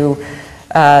into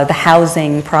the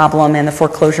housing problem and the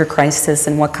foreclosure crisis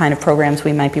and what kind of programs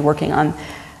we might be working on,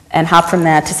 and hop from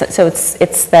that to, so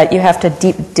it's that you have to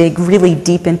dig really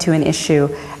deep into an issue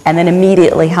and then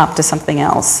immediately hop to something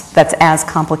else that's as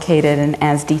complicated and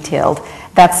as detailed.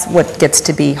 That's what gets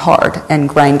to be hard and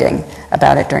grinding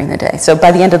about it during the day. So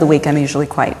by the end of the week, I'm usually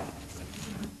quite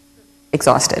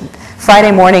exhausted.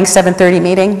 Friday morning, 7:30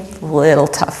 meeting, a little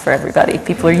tough for everybody.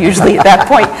 People are usually at that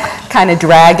point kind of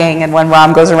dragging, and when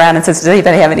Ram goes around and says, does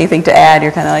anybody have anything to add?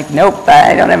 You're kind of like, nope,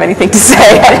 I don't have anything to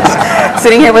say. I'm just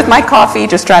sitting here with my coffee,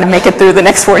 just trying to make it through the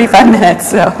next 45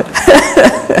 minutes. So.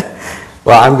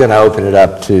 Well, I'm going to open it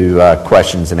up to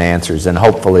questions and answers, and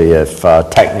hopefully if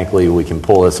technically we can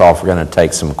pull this off, we're going to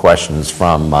take some questions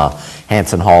from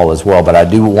Hanson Hall as well. But I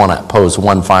do want to pose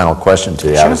one final question to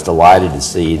you. Sure. I was delighted to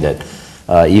see that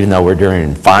even though we're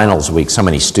during finals week, so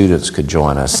many students could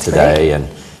join us today. And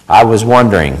I was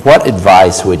wondering, what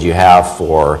advice would you have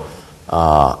for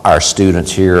our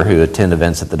students here who attend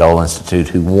events at the Dole Institute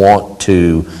who want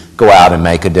to go out and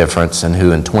make a difference and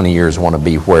who in 20 years want to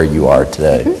be where you are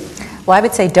today? Mm-hmm. Well, I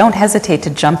would say don't hesitate to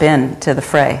jump in to the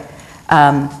fray.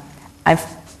 I've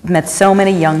met so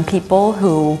many young people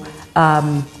who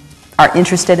are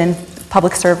interested in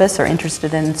public service or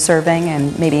interested in serving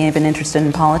and maybe even interested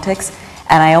in politics.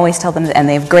 And I always tell them, and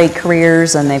they have great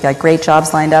careers and they've got great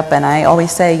jobs lined up, and I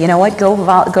always say, you know what, go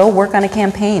work on a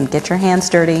campaign, get your hands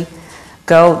dirty,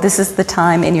 this is the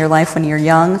time in your life when you're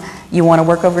young, you want to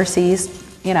work overseas,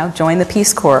 join the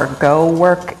Peace Corps, go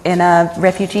work in a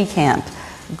refugee camp,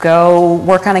 go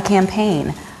work on a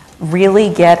campaign.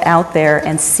 Really get out there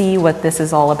and see what this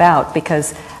is all about,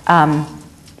 because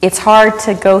it's hard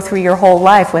to go through your whole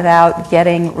life without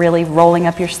really rolling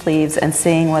up your sleeves and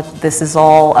seeing what this is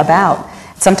all about.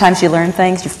 Sometimes you learn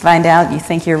things, you find out, you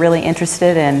think you're really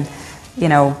interested in,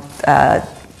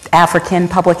 African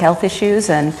public health issues,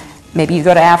 and maybe you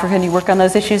go to Africa and you work on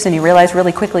those issues and you realize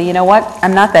really quickly, you know what,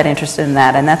 I'm not that interested in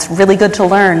that. And that's really good to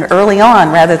learn early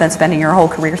on rather than spending your whole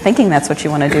career thinking that's what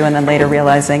you want to do and then later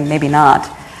realizing maybe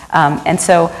not. And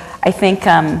so I think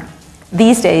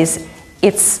these days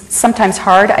it's sometimes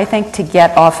hard, I think, to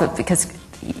get off of, because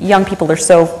young people are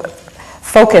so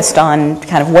focused on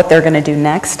kind of what they're going to do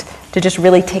next, to just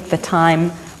really take the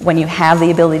time when you have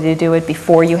the ability to do it,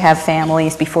 before you have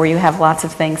families, before you have lots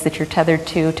of things that you're tethered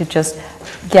to just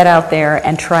get out there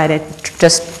and try to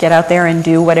just get out there and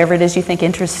do whatever it is you think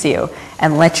interests you,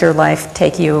 and let your life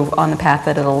take you on the path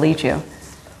that it'll lead you.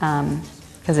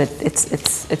 Because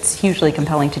it's hugely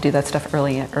compelling to do that stuff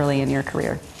early in your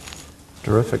career.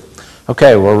 Terrific.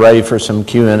 Okay, we're ready for some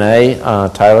Q&A.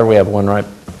 Tyler, we have one right.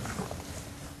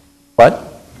 What?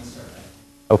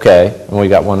 Okay, and we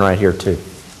got one right here too.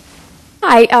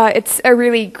 Hi, it's a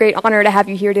really great honor to have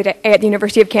you here today at the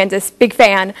University of Kansas. Big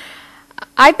fan.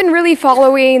 I've been really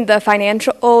following the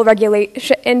financial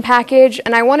regulation package,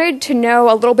 and I wanted to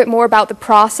know a little bit more about the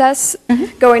process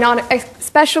going on,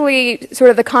 especially sort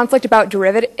of the conflict about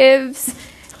derivatives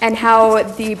and how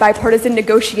the bipartisan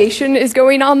negotiation is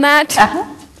going on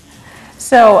that.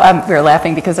 So we were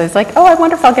laughing because I was like, oh, I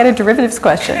wonder if I'll get a derivatives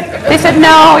question. They said,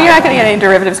 no, you're not going to get any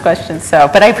derivatives questions.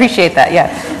 But I appreciate that,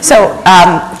 yeah. So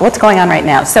what's going on right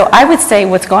now? So I would say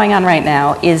what's going on right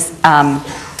now is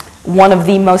one of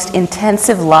the most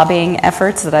intensive lobbying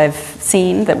efforts that I've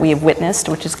seen, that we have witnessed,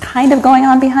 which is kind of going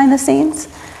on behind the scenes,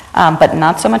 but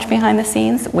not so much behind the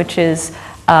scenes, which is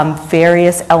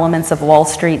various elements of Wall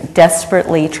Street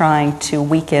desperately trying to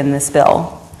weaken this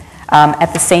bill.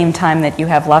 At the same time that you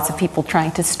have lots of people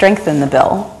trying to strengthen the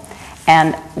bill.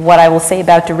 And what I will say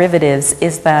about derivatives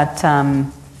is that,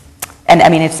 and I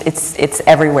mean it's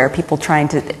everywhere, people trying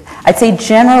to, I'd say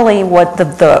generally what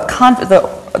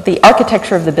the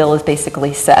architecture of the bill is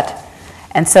basically set.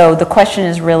 And so the question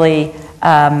is really,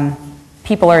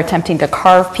 people are attempting to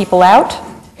carve people out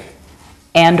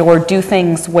and or do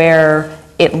things where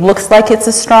it looks like it's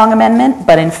a strong amendment,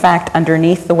 but in fact,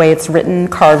 underneath the way it's written,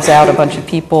 carves out a bunch of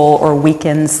people or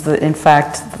weakens, in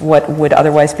fact, what would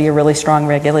otherwise be a really strong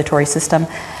regulatory system.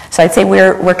 So I'd say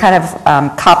we're kind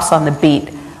of cops on the beat,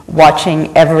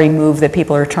 watching every move that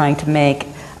people are trying to make,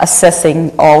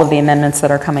 assessing all of the amendments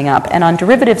that are coming up. And on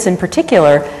derivatives in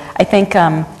particular, I think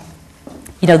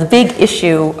the big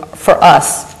issue for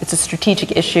us, it's a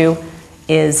strategic issue,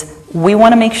 is we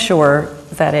want to make sure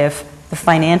that if the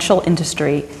financial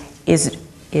industry is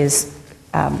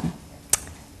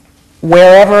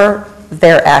wherever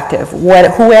they're active,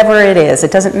 whoever it is, it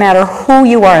doesn't matter who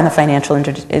you are in the financial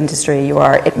industry you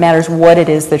are, it matters what it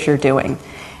is that you're doing.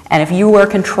 And if you are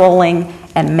controlling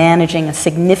and managing a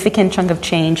significant chunk of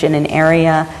change in an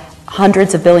area,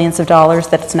 hundreds of billions of dollars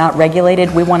that's not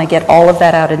regulated, we want to get all of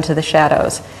that out into the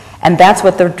shadows. And that's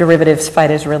what the derivatives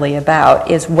fight is really about,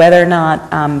 is whether or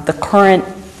not the current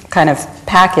kind of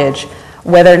package,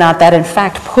 whether or not that in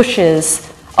fact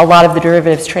pushes a lot of the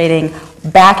derivatives trading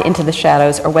back into the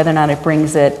shadows, or whether or not it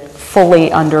brings it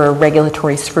fully under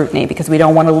regulatory scrutiny, because we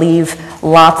don't want to leave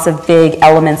lots of big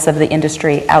elements of the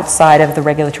industry outside of the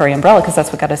regulatory umbrella, because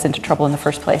that's what got us into trouble in the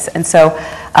first place. And so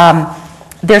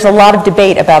there's a lot of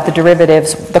debate about the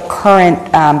derivatives, the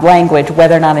current language,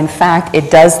 whether or not in fact it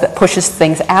pushes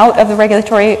things out of the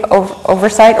regulatory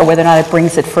oversight, or whether or not it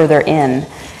brings it further in.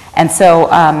 And so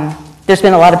there's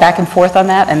been a lot of back and forth on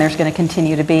that, and there's going to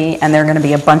continue to be, and there are going to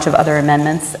be a bunch of other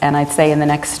amendments. And I'd say in the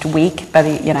next week, by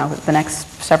the next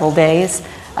several days,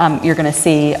 you're going to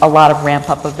see a lot of ramp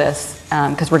up of this,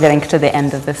 because we're getting to the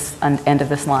end of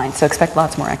this line. So expect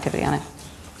lots more activity on it.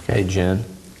 Okay, Jen.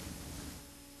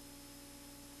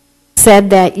 Said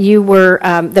that you were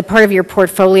the part of your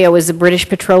portfolio was the British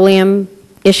Petroleum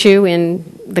issue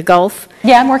in the Gulf.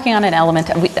 Yeah, I'm working on an element.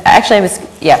 Actually,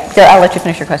 I'll let you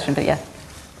finish your question, but yeah.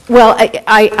 Well,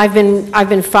 I've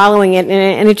been following it,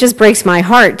 and it just breaks my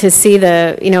heart to see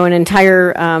an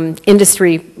entire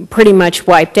industry pretty much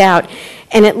wiped out.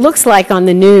 And it looks like on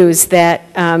the news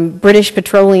that British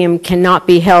Petroleum cannot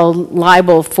be held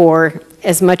liable for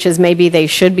as much as maybe they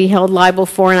should be held liable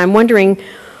for. And I'm wondering,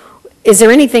 is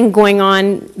there anything going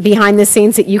on behind the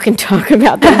scenes that you can talk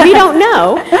about that we don't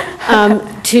know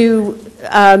to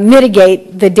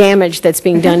mitigate the damage that's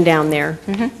being done down there?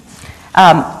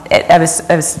 I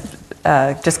was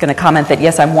just going to comment that,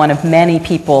 yes, I'm one of many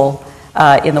people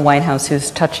in the White House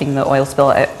who's touching the oil spill.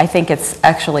 I think it's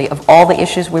actually, of all the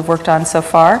issues we've worked on so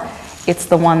far, it's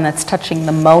the one that's touching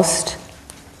the most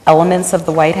elements of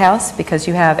the White House, because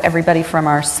you have everybody from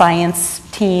our science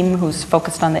team who's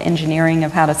focused on the engineering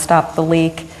of how to stop the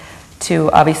leak, to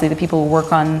obviously the people who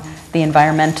work on the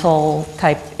environmental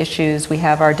type issues. We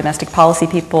have our domestic policy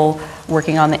people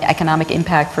working on the economic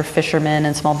impact for fishermen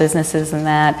and small businesses and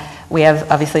that. We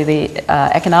have obviously the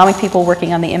economic people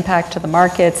working on the impact to the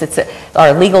markets. It's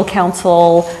our legal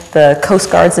counsel, the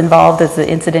Coast Guard's involved as the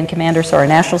incident commander, so our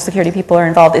national security people are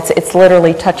involved. It's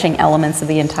literally touching elements of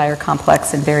the entire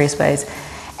complex in various ways.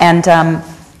 And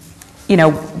you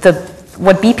know,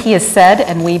 what BP has said,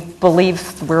 and we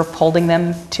believe we're holding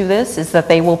them to this, is that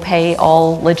they will pay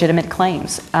all legitimate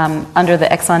claims. Under the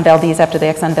Exxon Valdez, after the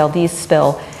Exxon Valdez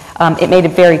spill, it made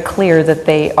it very clear that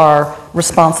they are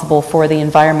responsible for the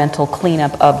environmental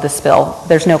cleanup of the spill.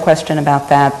 There's no question about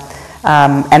that,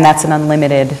 and that's an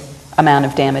unlimited amount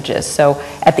of damages. So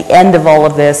at the end of all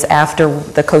of this, after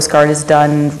the Coast Guard is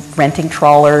done renting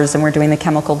trawlers and we're doing the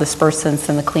chemical dispersants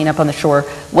and the cleanup on the shore,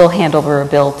 we'll hand over a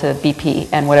bill to BP,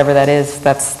 and whatever that is,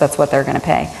 that's what they're going to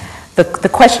pay. The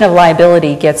question of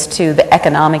liability gets to the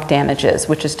economic damages,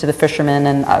 which is to the fishermen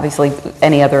and obviously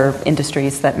any other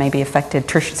industries that may be affected,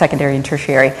 secondary and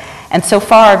tertiary. And so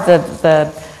far,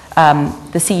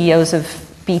 the CEOs of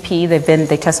BP,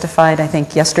 they testified, I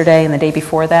think, yesterday and the day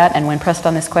before that, and when pressed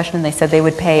on this question, they said they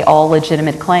would pay all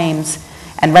legitimate claims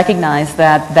and recognize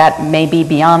that that may be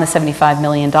beyond the $75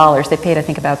 million. They paid, I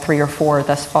think, about 3 or 4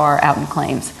 thus far out in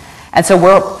claims. And so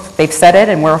they've said it,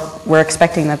 and we're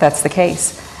expecting that that's the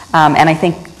case. And I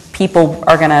think people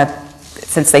are going to,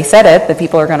 since they said it, the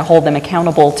people are going to hold them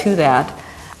accountable to that.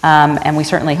 And we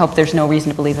certainly hope there's no reason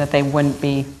to believe that they wouldn't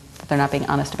be, that they're not being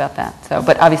honest about that. So,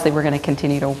 but obviously we're going to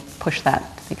continue to push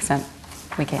that to the extent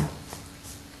we can.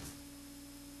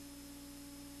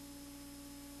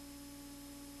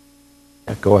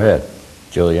 Go ahead,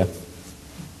 Julia.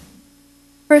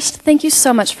 First, thank you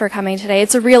so much for coming today.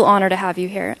 It's a real honor to have you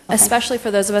here, especially for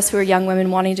those of us who are young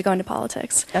women wanting to go into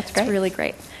politics. That's great. It's really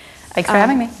great. Thanks for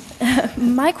having me.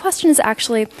 My question is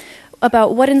actually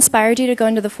about what inspired you to go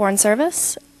into the Foreign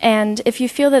Service, and if you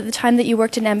feel that the time that you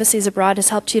worked in embassies abroad has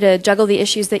helped you to juggle the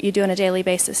issues that you do on a daily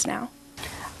basis now.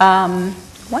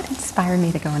 What inspired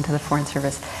me to go into the Foreign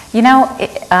Service? You know,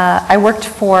 I worked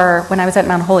when I was at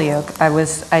Mount Holyoke,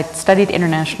 I studied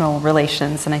international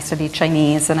relations, and I studied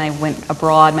Chinese, and I went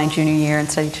abroad my junior year and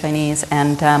studied Chinese.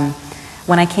 And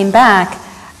when I came back,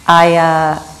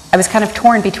 I was kind of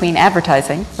torn between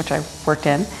advertising, which I worked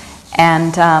in,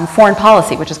 and foreign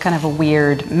policy, which is kind of a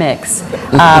weird mix.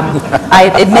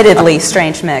 Admittedly,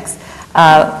 strange mix.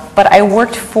 But I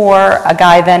worked for a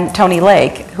guy then, Tony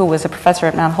Lake, who was a professor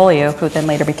at Mount Holyoke, who then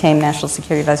later became National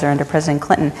Security Advisor under President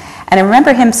Clinton. And I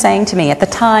remember him saying to me, at the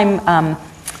time,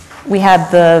 we had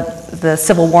the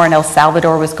civil war in El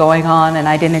Salvador was going on, and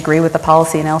I didn't agree with the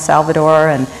policy in El Salvador.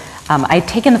 And I'd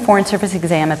taken the Foreign Service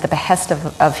exam at the behest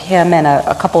of him and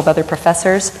a couple of other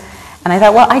professors. And I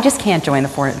thought, well, I just can't join the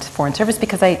Foreign Service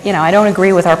because I don't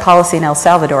agree with our policy in El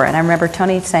Salvador. And I remember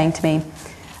Tony saying to me,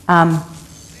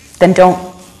 then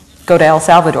don't go to El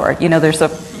Salvador. You know, there's a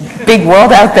big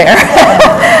world out there. And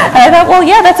I thought, well,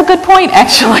 yeah, that's a good point,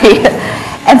 actually.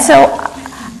 And so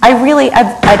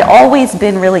I'd always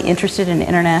been really interested in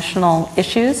international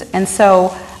issues. And so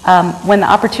when the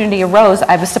opportunity arose,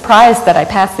 I was surprised that I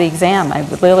passed the exam. I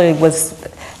literally was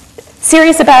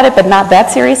serious about it, but not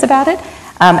that serious about it.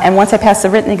 And once I passed the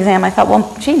written exam, I thought,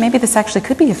 well, gee, maybe this actually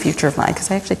could be a future of mine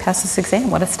because I actually passed this exam.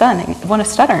 What a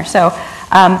stunner. So,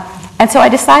 and so I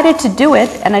decided to do it,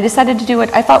 and I decided to do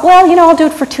it. I thought, well, I'll do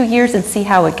it for 2 years and see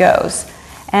how it goes.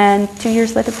 And 2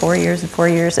 years led to 4 years and 4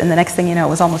 years, and the next thing you know, it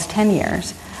was almost 10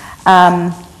 years.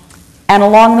 And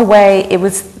along the way, it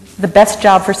was the best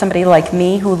job for somebody like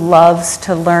me who loves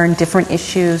to learn different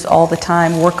issues all the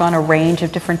time, work on a range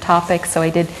of different topics. So I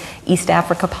did East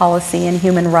Africa policy and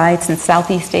human rights and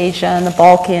Southeast Asia and the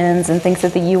Balkans and things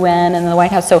at the UN and the White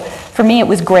House. So for me, it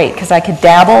was great because I could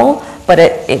dabble, but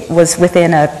it was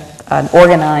within an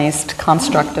organized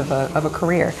construct of a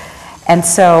career. And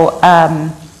so,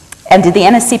 and did the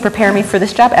NSC prepare me for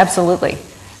this job? Absolutely.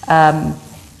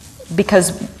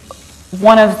 Because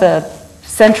one of the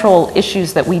central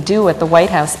issues that we do at the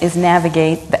White House is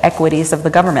navigate the equities of the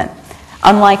government.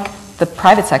 Unlike the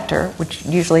private sector, which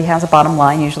usually has a bottom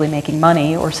line, usually making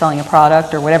money or selling a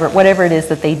product or whatever it is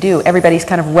that they do, everybody's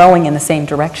kind of rowing in the same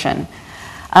direction.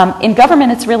 In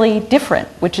government, it's really different,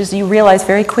 which is you realize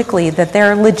very quickly that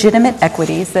there are legitimate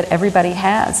equities that everybody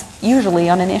has, usually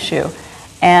on an issue.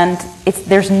 And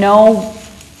there's no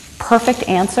perfect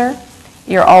answer.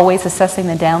 You're always assessing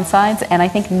the downsides, and I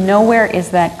think nowhere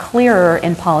is that clearer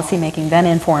in policymaking than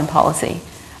in foreign policy.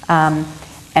 And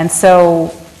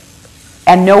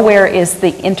nowhere is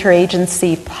the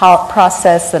interagency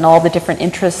process and all the different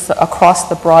interests across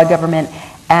the broad government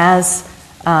as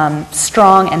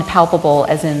strong and palpable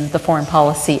as in the foreign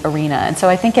policy arena. And so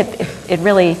I think it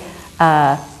really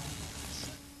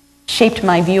shaped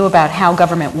my view about how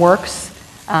government works,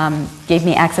 gave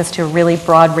me access to a really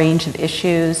broad range of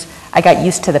issues. I got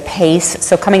used to the pace.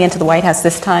 So coming into the White House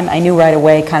this time, I knew right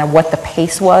away kind of what the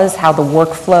pace was, how the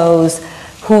work flows,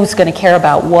 who's going to care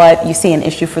about what. You see an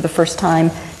issue for the first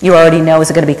time, you already know,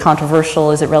 is it going to be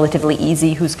controversial? Is it relatively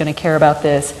easy? Who's going to care about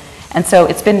this? And so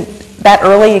it's been, that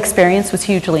early experience was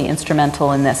hugely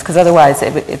instrumental in this, because otherwise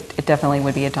it definitely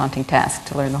would be a daunting task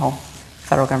to learn the whole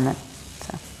federal government.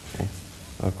 So. Okay.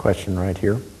 A question right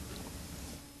here.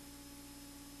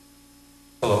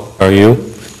 Hello. How are you?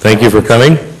 Thank you for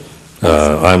coming.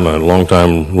 I'm a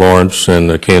longtime Lawrence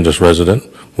and Kansas resident,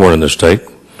 born in the state.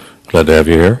 Glad to have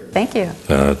you here. Thank you.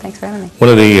 Thanks for having me. One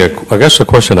of the, I guess the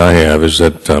question I have is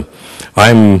that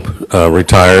I'm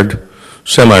retired,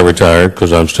 semi-retired,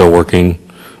 because I'm still working,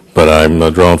 but I'm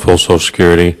drawing full Social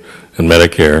Security and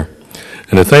Medicare.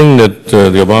 And the thing that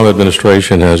the Obama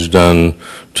administration has done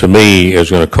to me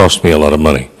is going to cost me a lot of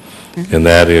money. Mm-hmm. And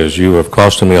that is, you have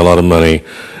costed me a lot of money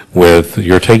with,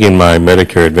 you're taking my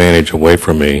Medicare Advantage away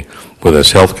from me with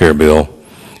this health care bill.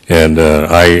 And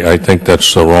I think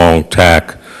that's the wrong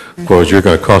tack, because you're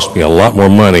going to cost me a lot more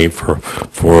money for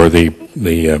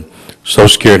the Social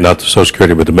Security, not the Social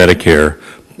Security, but the Medicare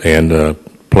and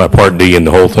Part D and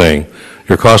the whole thing.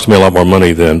 You're costing me a lot more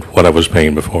money than what I was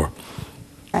paying before.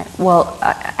 Right. Well,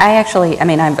 I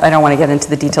don't want to get into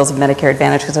the details of Medicare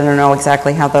Advantage because I don't know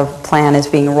exactly how the plan is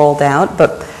being rolled out,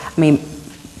 but I mean,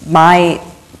 my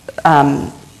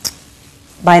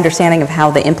understanding of how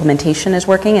the implementation is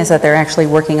working is that they're actually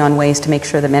working on ways to make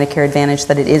sure that Medicare Advantage,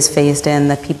 that it is phased in,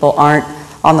 that people aren't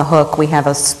on the hook. We have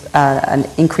an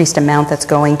increased amount that's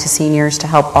going to seniors to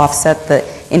help offset the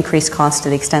increased cost to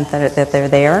the extent that they're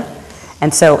there.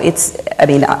 And so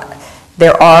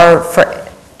there are, for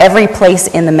every place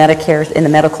in the Medicare, in the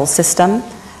medical system,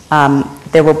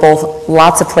 there were both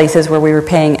lots of places where we were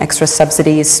paying extra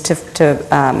subsidies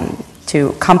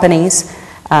to companies,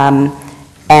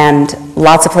 and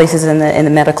lots of places in the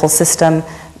medical system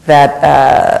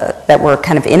that were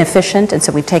kind of inefficient, and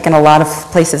so we've taken a lot of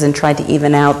places and tried to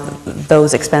even out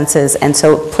those expenses. And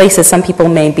so places, some people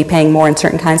may be paying more in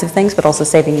certain kinds of things, but also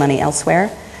saving money elsewhere.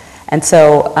 And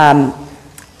so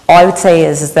all I would say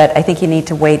is that I think you need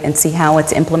to wait and see how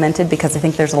it's implemented, because I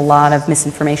think there's a lot of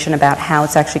misinformation about how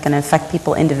it's actually going to affect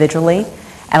people individually,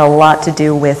 and a lot to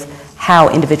do with how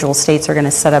individual states are going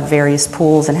to set up various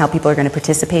pools and how people are going to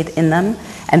participate in them,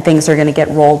 and things are going to get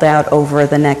rolled out over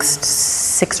the next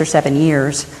 6 or 7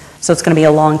 years. So it's going to be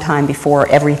a long time before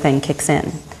everything kicks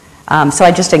in. So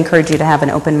I just encourage you to have an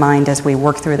open mind as we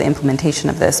work through the implementation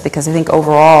of this, because I think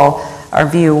overall our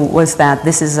view was that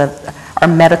this is our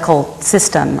medical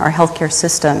system, our healthcare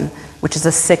system, which is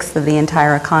a sixth of the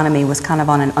entire economy, was kind of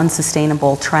on an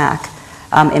unsustainable track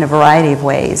in a variety of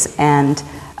ways. And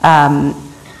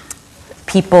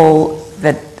people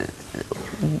that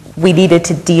we needed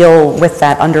to deal with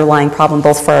that underlying problem,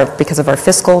 both because of our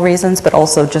fiscal reasons, but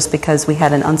also just because we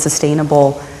had an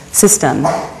unsustainable system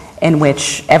in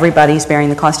which everybody's bearing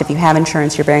the cost. If you have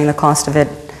insurance, you're bearing the cost of it.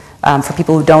 For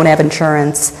people who don't have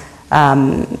insurance,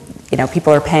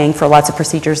 people are paying for lots of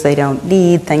procedures they don't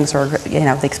need. Things are,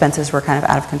 the expenses were kind of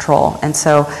out of control. And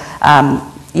so,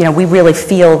 we really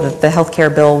feel that the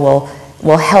healthcare bill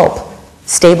will help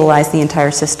stabilize the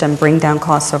entire system, bring down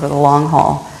costs over the long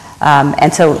haul.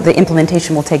 And so the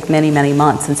implementation will take many, many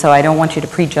months. And so I don't want you to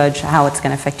prejudge how it's going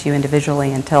to affect you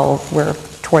individually until we're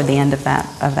toward the end of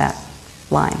that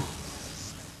line.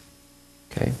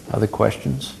 Okay, other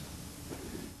questions?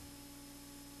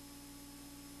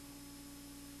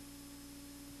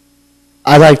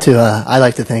 I'd like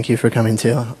to thank you for coming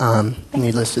too.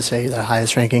 Needless to say, you're the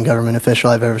highest ranking government official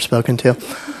I've ever spoken to.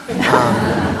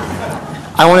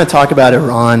 I want to talk about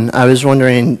Iran. I was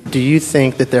wondering, do you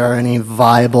think that there are any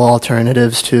viable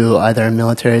alternatives to either a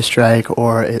military strike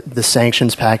or the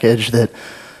sanctions package that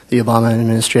the Obama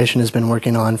administration has been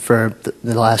working on for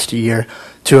the last year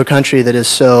to a country that is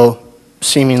so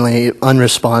seemingly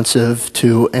unresponsive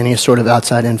to any sort of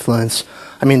outside influence.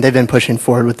 I mean, they've been pushing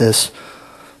forward with this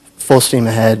full steam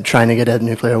ahead, trying to get a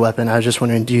nuclear weapon. I was just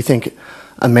wondering, do you think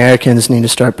Americans need to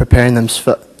start preparing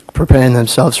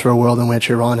themselves for a world in which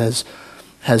Iran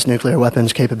has nuclear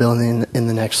weapons capability in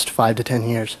the next 5 to 10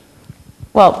 years?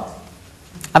 Well,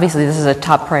 obviously this is a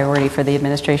top priority for the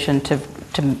administration to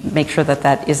make sure that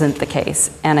that isn't the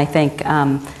case. And I think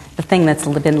the thing that's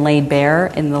been laid bare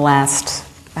in the last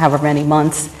however many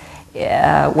months,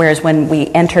 whereas when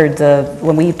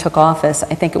we took office,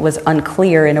 I think it was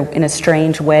unclear in a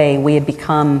strange way. We had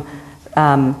become,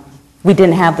 we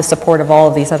didn't have the support of all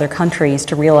of these other countries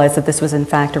to realize that this was in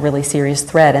fact a really serious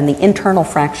threat. And the internal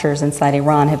fractures inside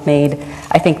Iran have made,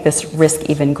 I think, this risk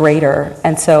even greater.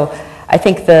 And so I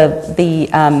think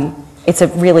it's a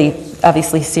really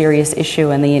obviously serious issue,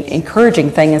 and the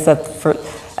encouraging thing is that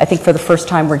I think for the first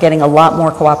time we're getting a lot more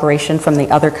cooperation from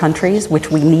the other countries, which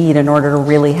we need in order to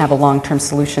really have a long-term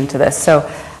solution to this. So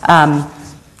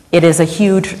it is a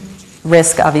huge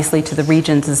risk, obviously, to the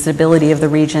region, to the stability of the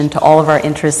region, to all of our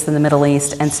interests in the Middle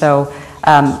East, and so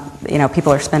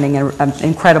people are spending an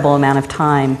incredible amount of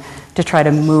time to try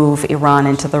to move Iran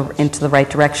into the right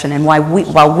direction. And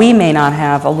while we may not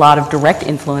have a lot of direct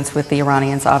influence with the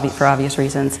Iranians for obvious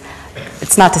reasons,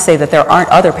 it's not to say that there aren't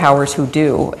other powers who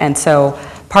do. And so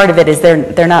part of it is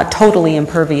they're not totally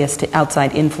impervious to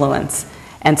outside influence.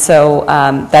 And so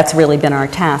that's really been our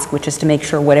task, which is to make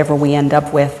sure whatever we end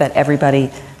up with, that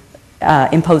everybody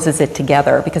imposes it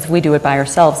together. Because if we do it by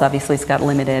ourselves, obviously it's got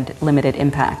limited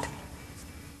impact.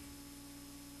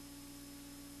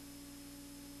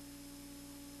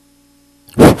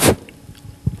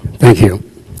 Thank you.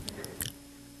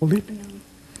 Hold it?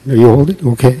 No, you hold it?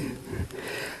 Okay.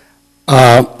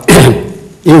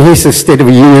 In his State of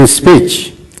the Union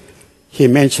speech, he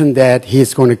mentioned that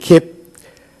he's going to keep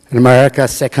America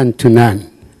second to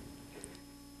none.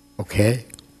 Okay.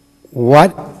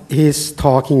 What he's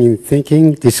talking and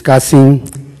thinking, discussing,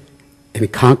 and a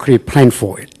concrete plan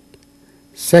for it.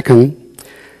 Second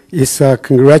is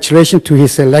congratulations to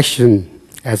his election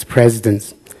as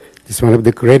president. It's one of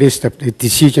the greatest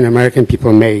decisions American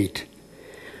people made.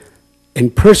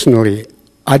 And personally,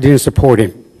 I didn't support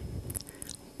him.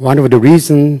 One of the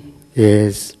reasons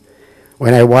is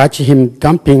when I watch him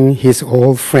dumping his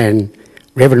old friend,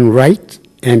 Reverend Wright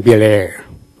and Bill Ayre.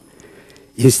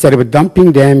 Instead of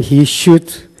dumping them, he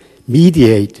should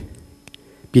mediate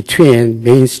between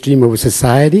mainstream of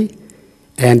society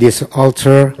and these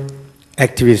ultra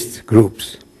activist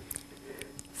groups.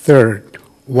 Third,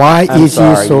 why is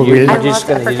he so reluctant?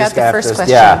 I forgot the first question.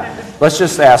 Yeah, let's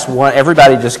just ask one.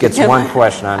 Everybody just gets one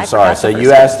question. I'm sorry. So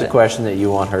you asked the question that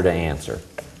you want her to answer.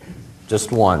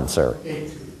 Just one, sir.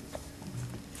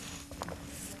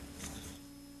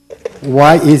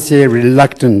 Why is he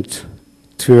reluctant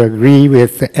to agree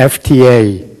with the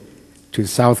FTA to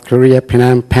South Korea,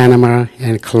 Panama,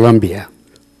 and Colombia?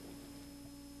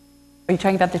 Are you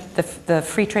talking about the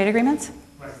free trade agreements?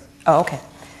 Right. Oh, okay.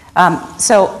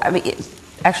 So, I mean,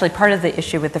 actually, part of the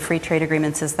issue with the free trade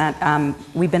agreements is that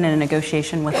we've been in a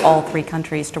negotiation with all three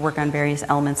countries to work on various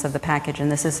elements of the package,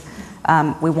 and this is,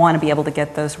 we want to be able to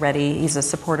get those ready. He's a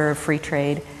supporter of free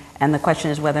trade, and the question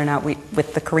is whether or not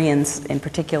with the Koreans in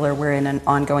particular, we're in an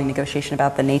ongoing negotiation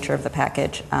about the nature of the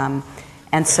package.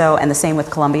 And the same with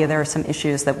Colombia. There are some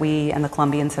issues that we and the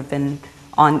Colombians have been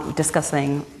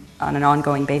discussing on an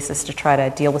ongoing basis to try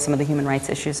to deal with some of the human rights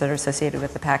issues that are associated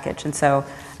with the package. And so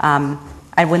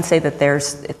I wouldn't say that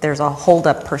there's a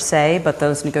holdup per se, but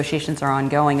those negotiations are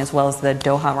ongoing as well as the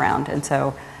Doha round. And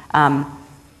so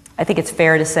I think it's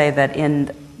fair to say that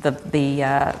in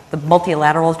the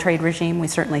multilateral trade regime, we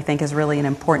certainly think is really an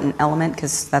important element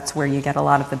because that's where you get a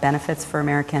lot of the benefits for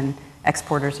American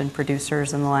exporters and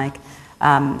producers and the like.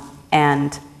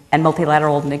 And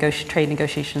multilateral trade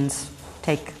negotiations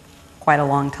take quite a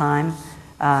long time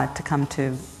to come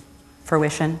to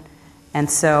fruition. And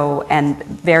so, and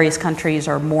various countries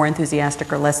are more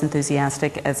enthusiastic or less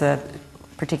enthusiastic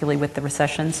particularly with the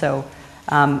recession. So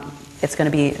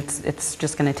it's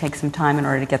just going to take some time in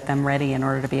order to get them ready in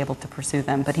order to be able to pursue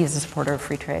them. But he's a supporter of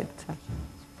free trade. So.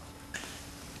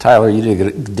 Tyler,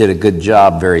 you did a good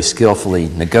job very skillfully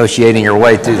negotiating your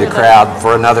way through the crowd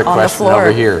for another question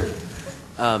over here.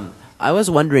 I was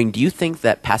wondering, do you think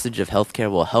that passage of health care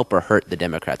will help or hurt the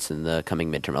Democrats in the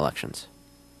coming midterm elections?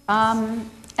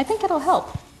 I think it'll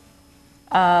help,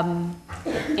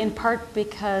 in part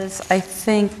because I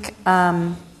think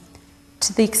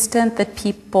to the extent that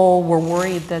people were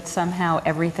worried that somehow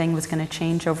everything was going to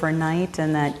change overnight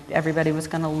and that everybody was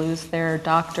going to lose their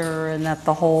doctor and that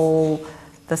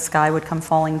the sky would come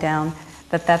falling down,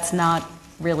 that's not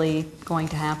really going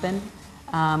to happen.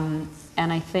 And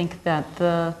I think that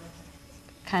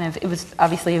it was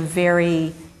obviously a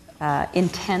very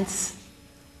intense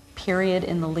period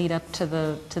in the lead up to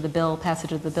the bill,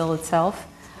 passage of the bill itself.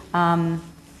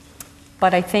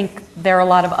 But I think there are a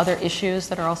lot of other issues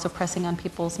that are also pressing on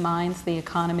people's minds, the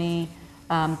economy,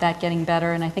 that getting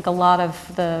better. And I think a lot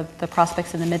of the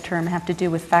prospects in the midterm have to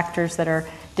do with factors that are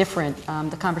different.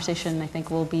 The conversation, I think,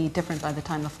 will be different by the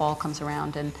time the fall comes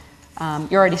around. And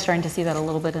you're already starting to see that a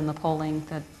little bit in the polling,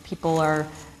 that people are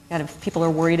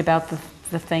worried about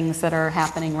the things that are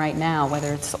happening right now,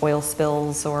 whether it's oil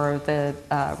spills or the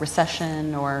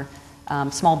recession or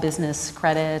small business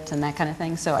credit and that kind of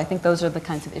thing. So I think those are the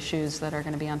kinds of issues that are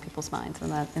going to be on people's minds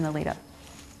in the lead up.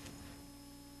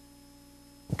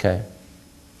 Okay.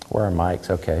 Where are mics?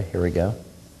 Okay, here we go.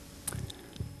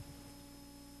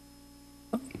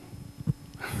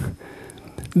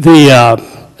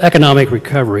 The Economic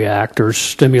Recovery Act, or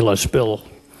stimulus bill,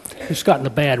 has gotten a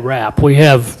bad rap. We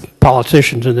have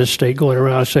politicians in this state going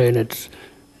around saying it's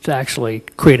actually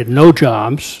created no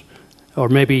jobs, or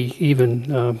maybe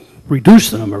even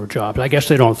reduced the number of jobs. I guess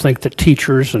they don't think that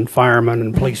teachers and firemen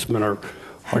and policemen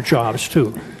are jobs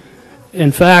too.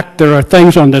 In fact, there are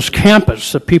things on this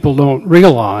campus that people don't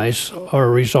realize are a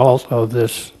result of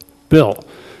this bill,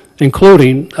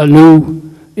 including a new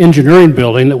engineering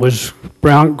building that was,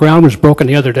 ground was broken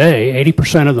the other day.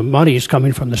 80% of the money is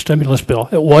coming from the stimulus bill.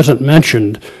 It wasn't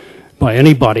mentioned by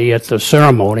anybody at the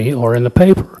ceremony or in the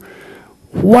paper.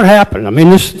 What happened? I mean,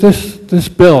 this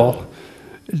bill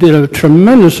did a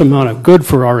tremendous amount of good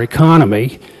for our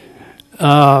economy,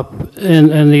 and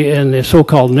the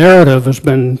so-called narrative has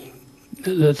been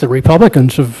that the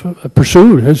Republicans have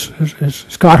pursued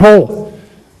has got hold.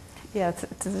 Yeah,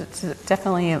 it's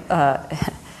definitely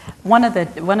one of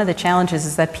the challenges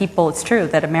is that people. It's true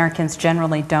that Americans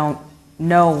generally don't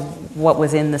know what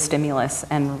was in the stimulus,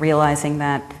 and realizing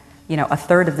that a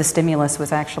third of the stimulus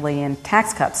was actually in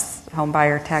tax cuts, home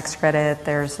buyer tax credit.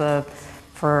 There's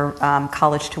for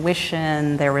college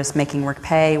tuition. There was making work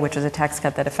pay, which was a tax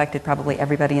cut that affected probably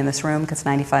everybody in this room because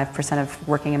 95% of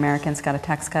working Americans got a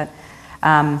tax cut.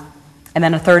 And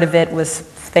then a third of it was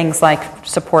things like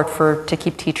support to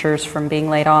keep teachers from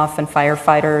being laid off, and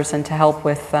firefighters, and to help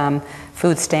with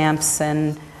food stamps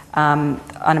and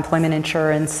unemployment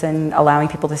insurance, and allowing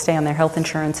people to stay on their health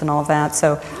insurance and all of that.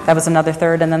 So that was another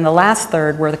third. And then the last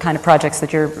third were the kind of projects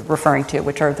that you're referring to,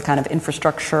 which are the kind of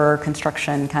infrastructure,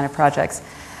 construction kind of projects.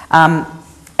 And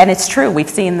it's true, we've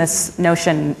seen this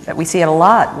notion, we see it a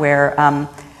lot, where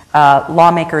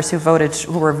lawmakers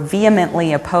who were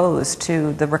vehemently opposed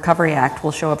to the Recovery Act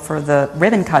will show up for the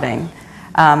ribbon cutting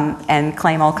and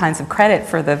claim all kinds of credit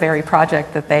for the very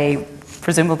project that they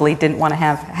presumably didn't want to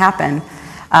have happen.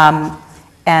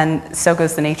 And so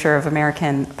goes the nature of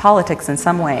American politics in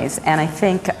some ways. And I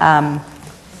think, it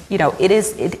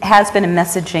has been a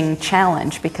messaging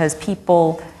challenge, because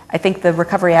I think the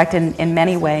Recovery Act in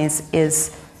many ways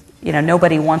is,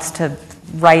 nobody wants to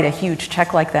write a huge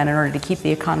check like that in order to keep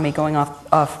the economy going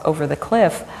off over the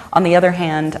cliff. On the other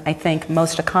hand, I think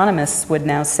most economists would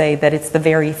now say that it's the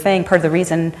very thing. Part of the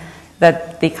reason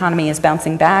that the economy is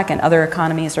bouncing back and other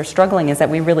economies are struggling is that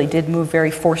we really did move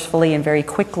very forcefully and very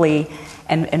quickly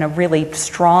and in a really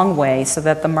strong way, so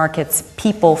that the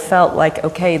people felt like,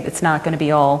 okay, it's not going to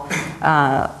be all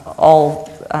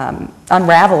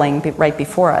unraveling right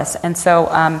before us. And so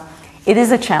it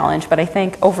is a challenge, but I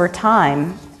think over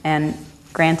time, and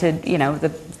granted,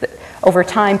 over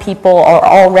time people are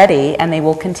already, and they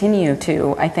will continue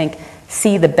to, I think,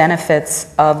 see the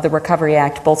benefits of the Recovery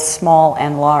Act, both small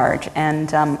and large.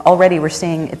 And already we're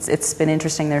seeing, it's been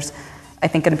interesting, there's, I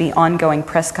think, going to be ongoing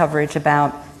press coverage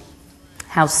about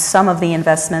how some of the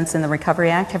investments in the Recovery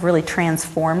Act have really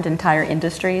transformed entire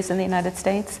industries in the United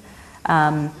States.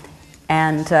 And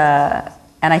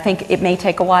I think it may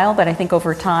take a while, but I think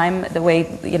over time, the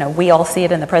way we all see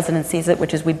it and the president sees it,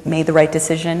 which is we made the right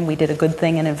decision, we did a good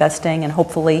thing in investing, and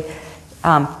hopefully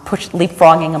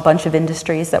leapfrogging a bunch of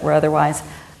industries that were otherwise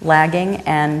lagging.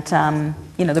 And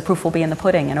the proof will be in the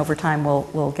pudding, and over time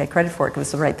we'll get credit for it. It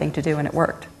was the right thing to do, and it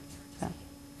worked. So.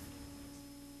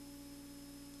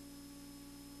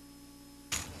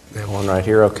 That one right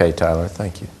here. Okay, Tyler.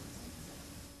 Thank you.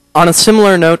 On a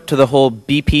similar note to the whole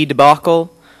BP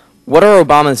debacle, what are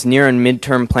Obama's near and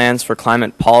midterm plans for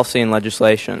climate policy and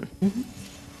legislation? Mm-hmm.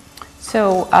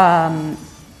 So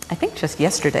I think just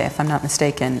yesterday, if I'm not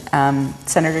mistaken,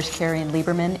 Senators Kerry and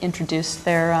Lieberman introduced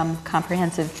their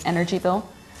comprehensive energy bill,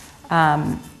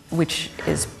 which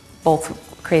is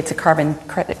both creates a carbon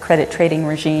credit trading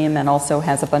regime and also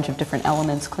has a bunch of different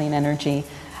elements, clean energy.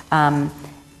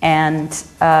 And,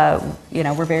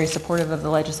 we're very supportive of the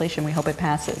legislation. We hope it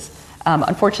passes.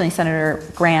 Unfortunately, Senator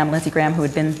Lindsey Graham, who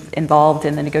had been involved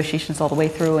in the negotiations all the way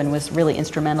through and was really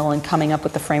instrumental in coming up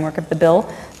with the framework of the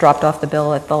bill, dropped off the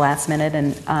bill at the last minute.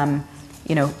 And,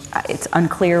 it's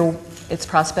unclear its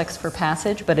prospects for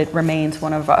passage, but it remains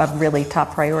one of a really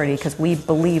top priority because we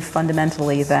believe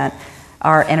fundamentally that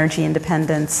our energy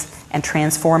independence and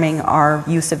transforming our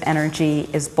use of energy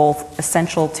is both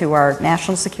essential to our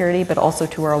national security, but also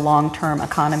to our long-term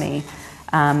economy.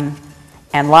 And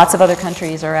lots of other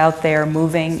countries are out there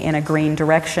moving in a green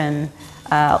direction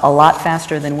a lot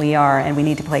faster than we are, and we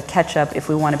need to play catch-up if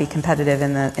we want to be competitive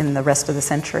in the rest of the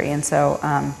century. And so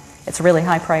it's a really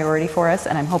high priority for us,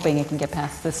 and I'm hoping it can get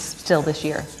passed still this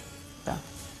year. So.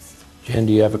 Jen,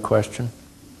 do you have a question?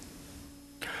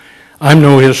 I'm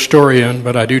no historian,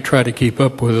 but I do try to keep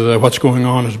up with what's going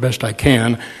on as best I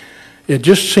can. It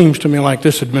just seems to me like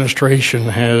this administration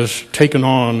has taken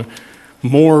on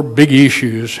more big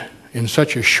issues in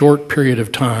such a short period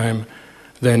of time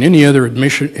than any other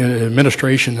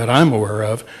administration that I'm aware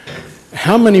of.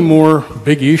 How many more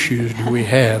big issues do we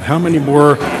have? How many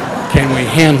more can we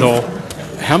handle?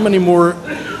 How many more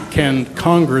can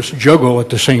Congress juggle at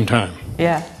the same time?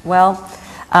 Yeah, well,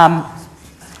 a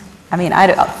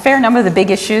fair number of the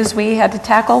big issues we had to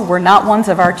tackle were not ones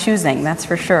of our choosing, that's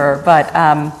for sure. But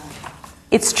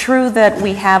it's true that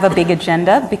we have a big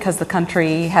agenda because the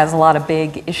country has a lot of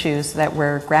big issues that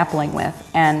we're grappling with,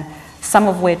 and some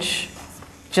of which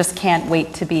just can't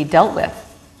wait to be dealt with.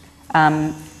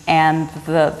 And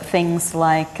the things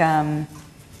like,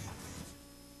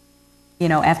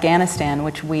 Afghanistan,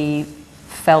 which we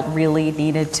felt really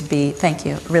needed to be,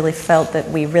 needed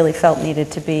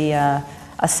to be a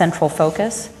central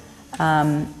focus.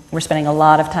 We're spending a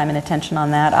lot of time and attention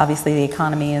on that. Obviously, the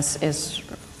economy is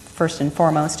first and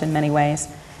foremost in many ways.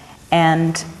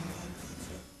 And,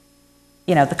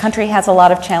 the country has a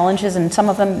lot of challenges, and some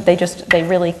of them, they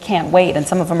really can't wait, and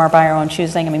some of them are by our own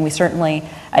choosing. We certainly,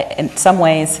 in some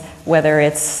ways, whether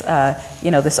it's,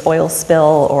 this oil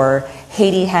spill or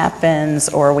Haiti happens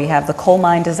or we have the coal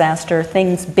mine disaster,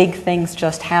 big things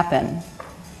just happen.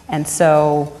 And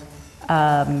so,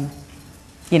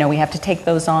 we have to take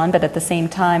those on, but at the same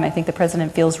time, I think the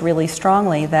president feels really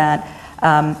strongly that,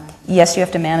 yes, you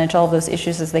have to manage all those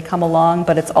issues as they come along,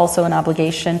 but it's also an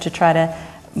obligation to try to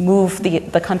move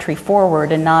the country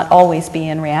forward and not always be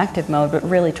in reactive mode, but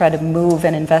really try to move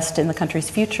and invest in the country's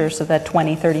future so that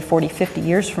 20, 30, 40, 50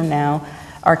 years from now,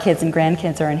 our kids and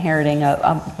grandkids are inheriting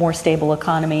a more stable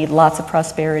economy, lots of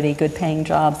prosperity, good paying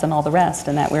jobs, and all the rest,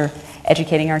 and that we're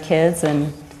educating our kids.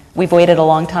 And we've waited a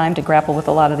long time to grapple with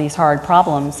a lot of these hard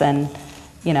problems, and,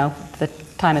 the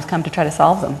time has come to try to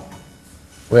solve them.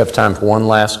 We have time for one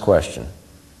last question.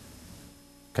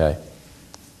 Okay.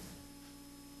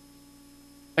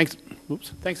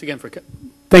 Thanks again for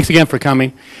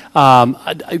coming.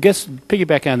 I guess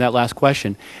piggybacking on that last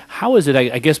question, how is it?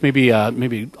 I guess maybe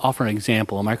offer an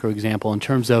example, a micro example, in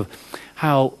terms of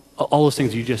how all those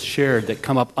things you just shared that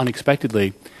come up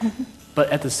unexpectedly,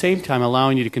 but at the same time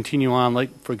allowing you to continue on.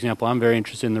 Like, for example, I'm very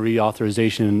interested in the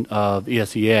reauthorization of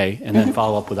ESEA and then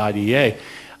follow up with IDEA.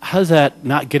 How does that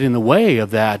not get in the way of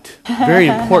that very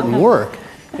important work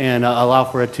and allow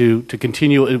for it to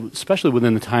continue, especially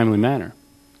within the timely manner?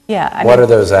 Yeah. What are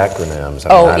those acronyms?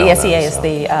 ESEA is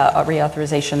the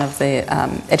reauthorization of the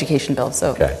education bill,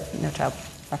 so No Child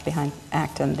Left Behind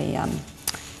Act and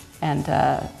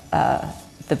the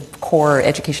core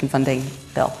education funding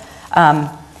bill.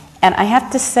 And I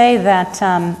have to say that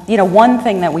one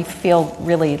thing that we feel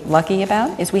really lucky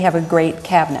about is we have a great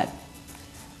cabinet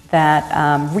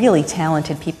that really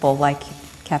talented people like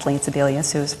Kathleen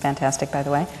Sebelius, who is fantastic, by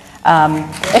the way.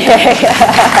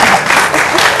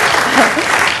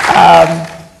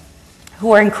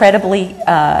 Who are incredibly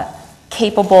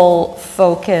capable,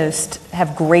 focused,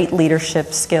 have great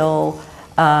leadership skill,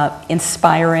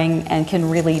 inspiring, and can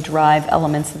really drive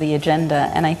elements of the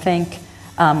agenda. And I think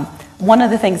one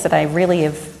of the things that I really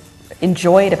have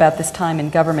enjoyed about this time in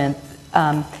government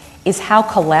is how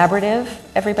collaborative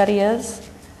everybody is.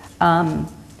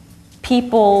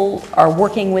 People are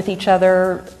working with each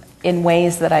other in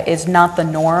ways that is not the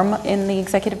norm in the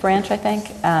executive branch, I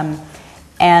think.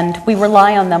 And we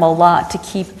rely on them a lot to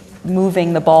keep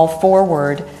moving the ball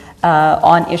forward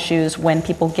on issues when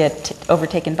people get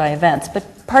overtaken by events. But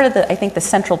part of I think the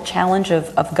central challenge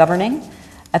of governing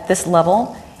at this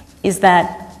level is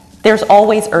that there's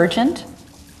always urgent,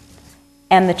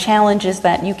 and the challenge is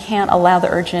that you can't allow the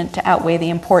urgent to outweigh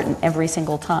the important every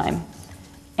single time.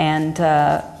 And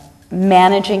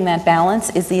managing that balance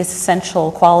is the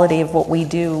essential quality of what we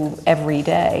do every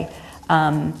day.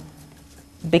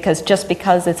 because just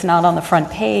because it's not on the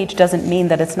front page doesn't mean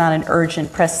that it's not an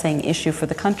urgent, pressing issue for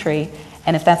the country.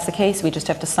 And if that's the case, we just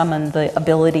have to summon the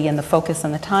ability and the focus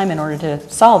and the time in order to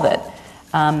solve it,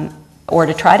 or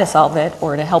to try to solve it,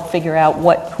 or to help figure out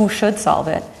who should solve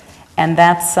it. And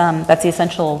that's the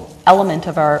essential element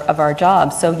of our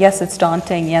job. So yes, it's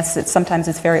daunting. Yes, sometimes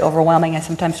it's very overwhelming. I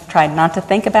sometimes try not to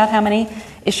think about how many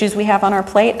issues we have on our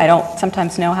plate. I don't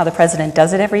sometimes know how the president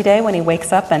does it every day when he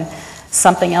wakes up and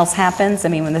something else happens. I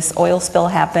mean, when this oil spill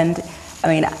happened, I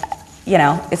mean, you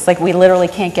know, it's like we literally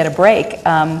can't get a break.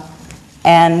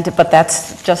 But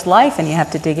that's just life, and you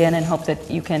have to dig in and hope that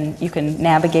you can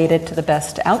navigate it to the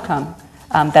best outcome.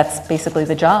 That's basically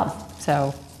the job.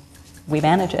 So we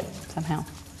manage it somehow.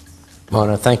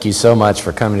 Mona, thank you so much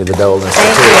for coming to the Dole Institute.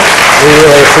 Thank you. We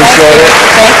really appreciate it.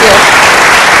 Thank you.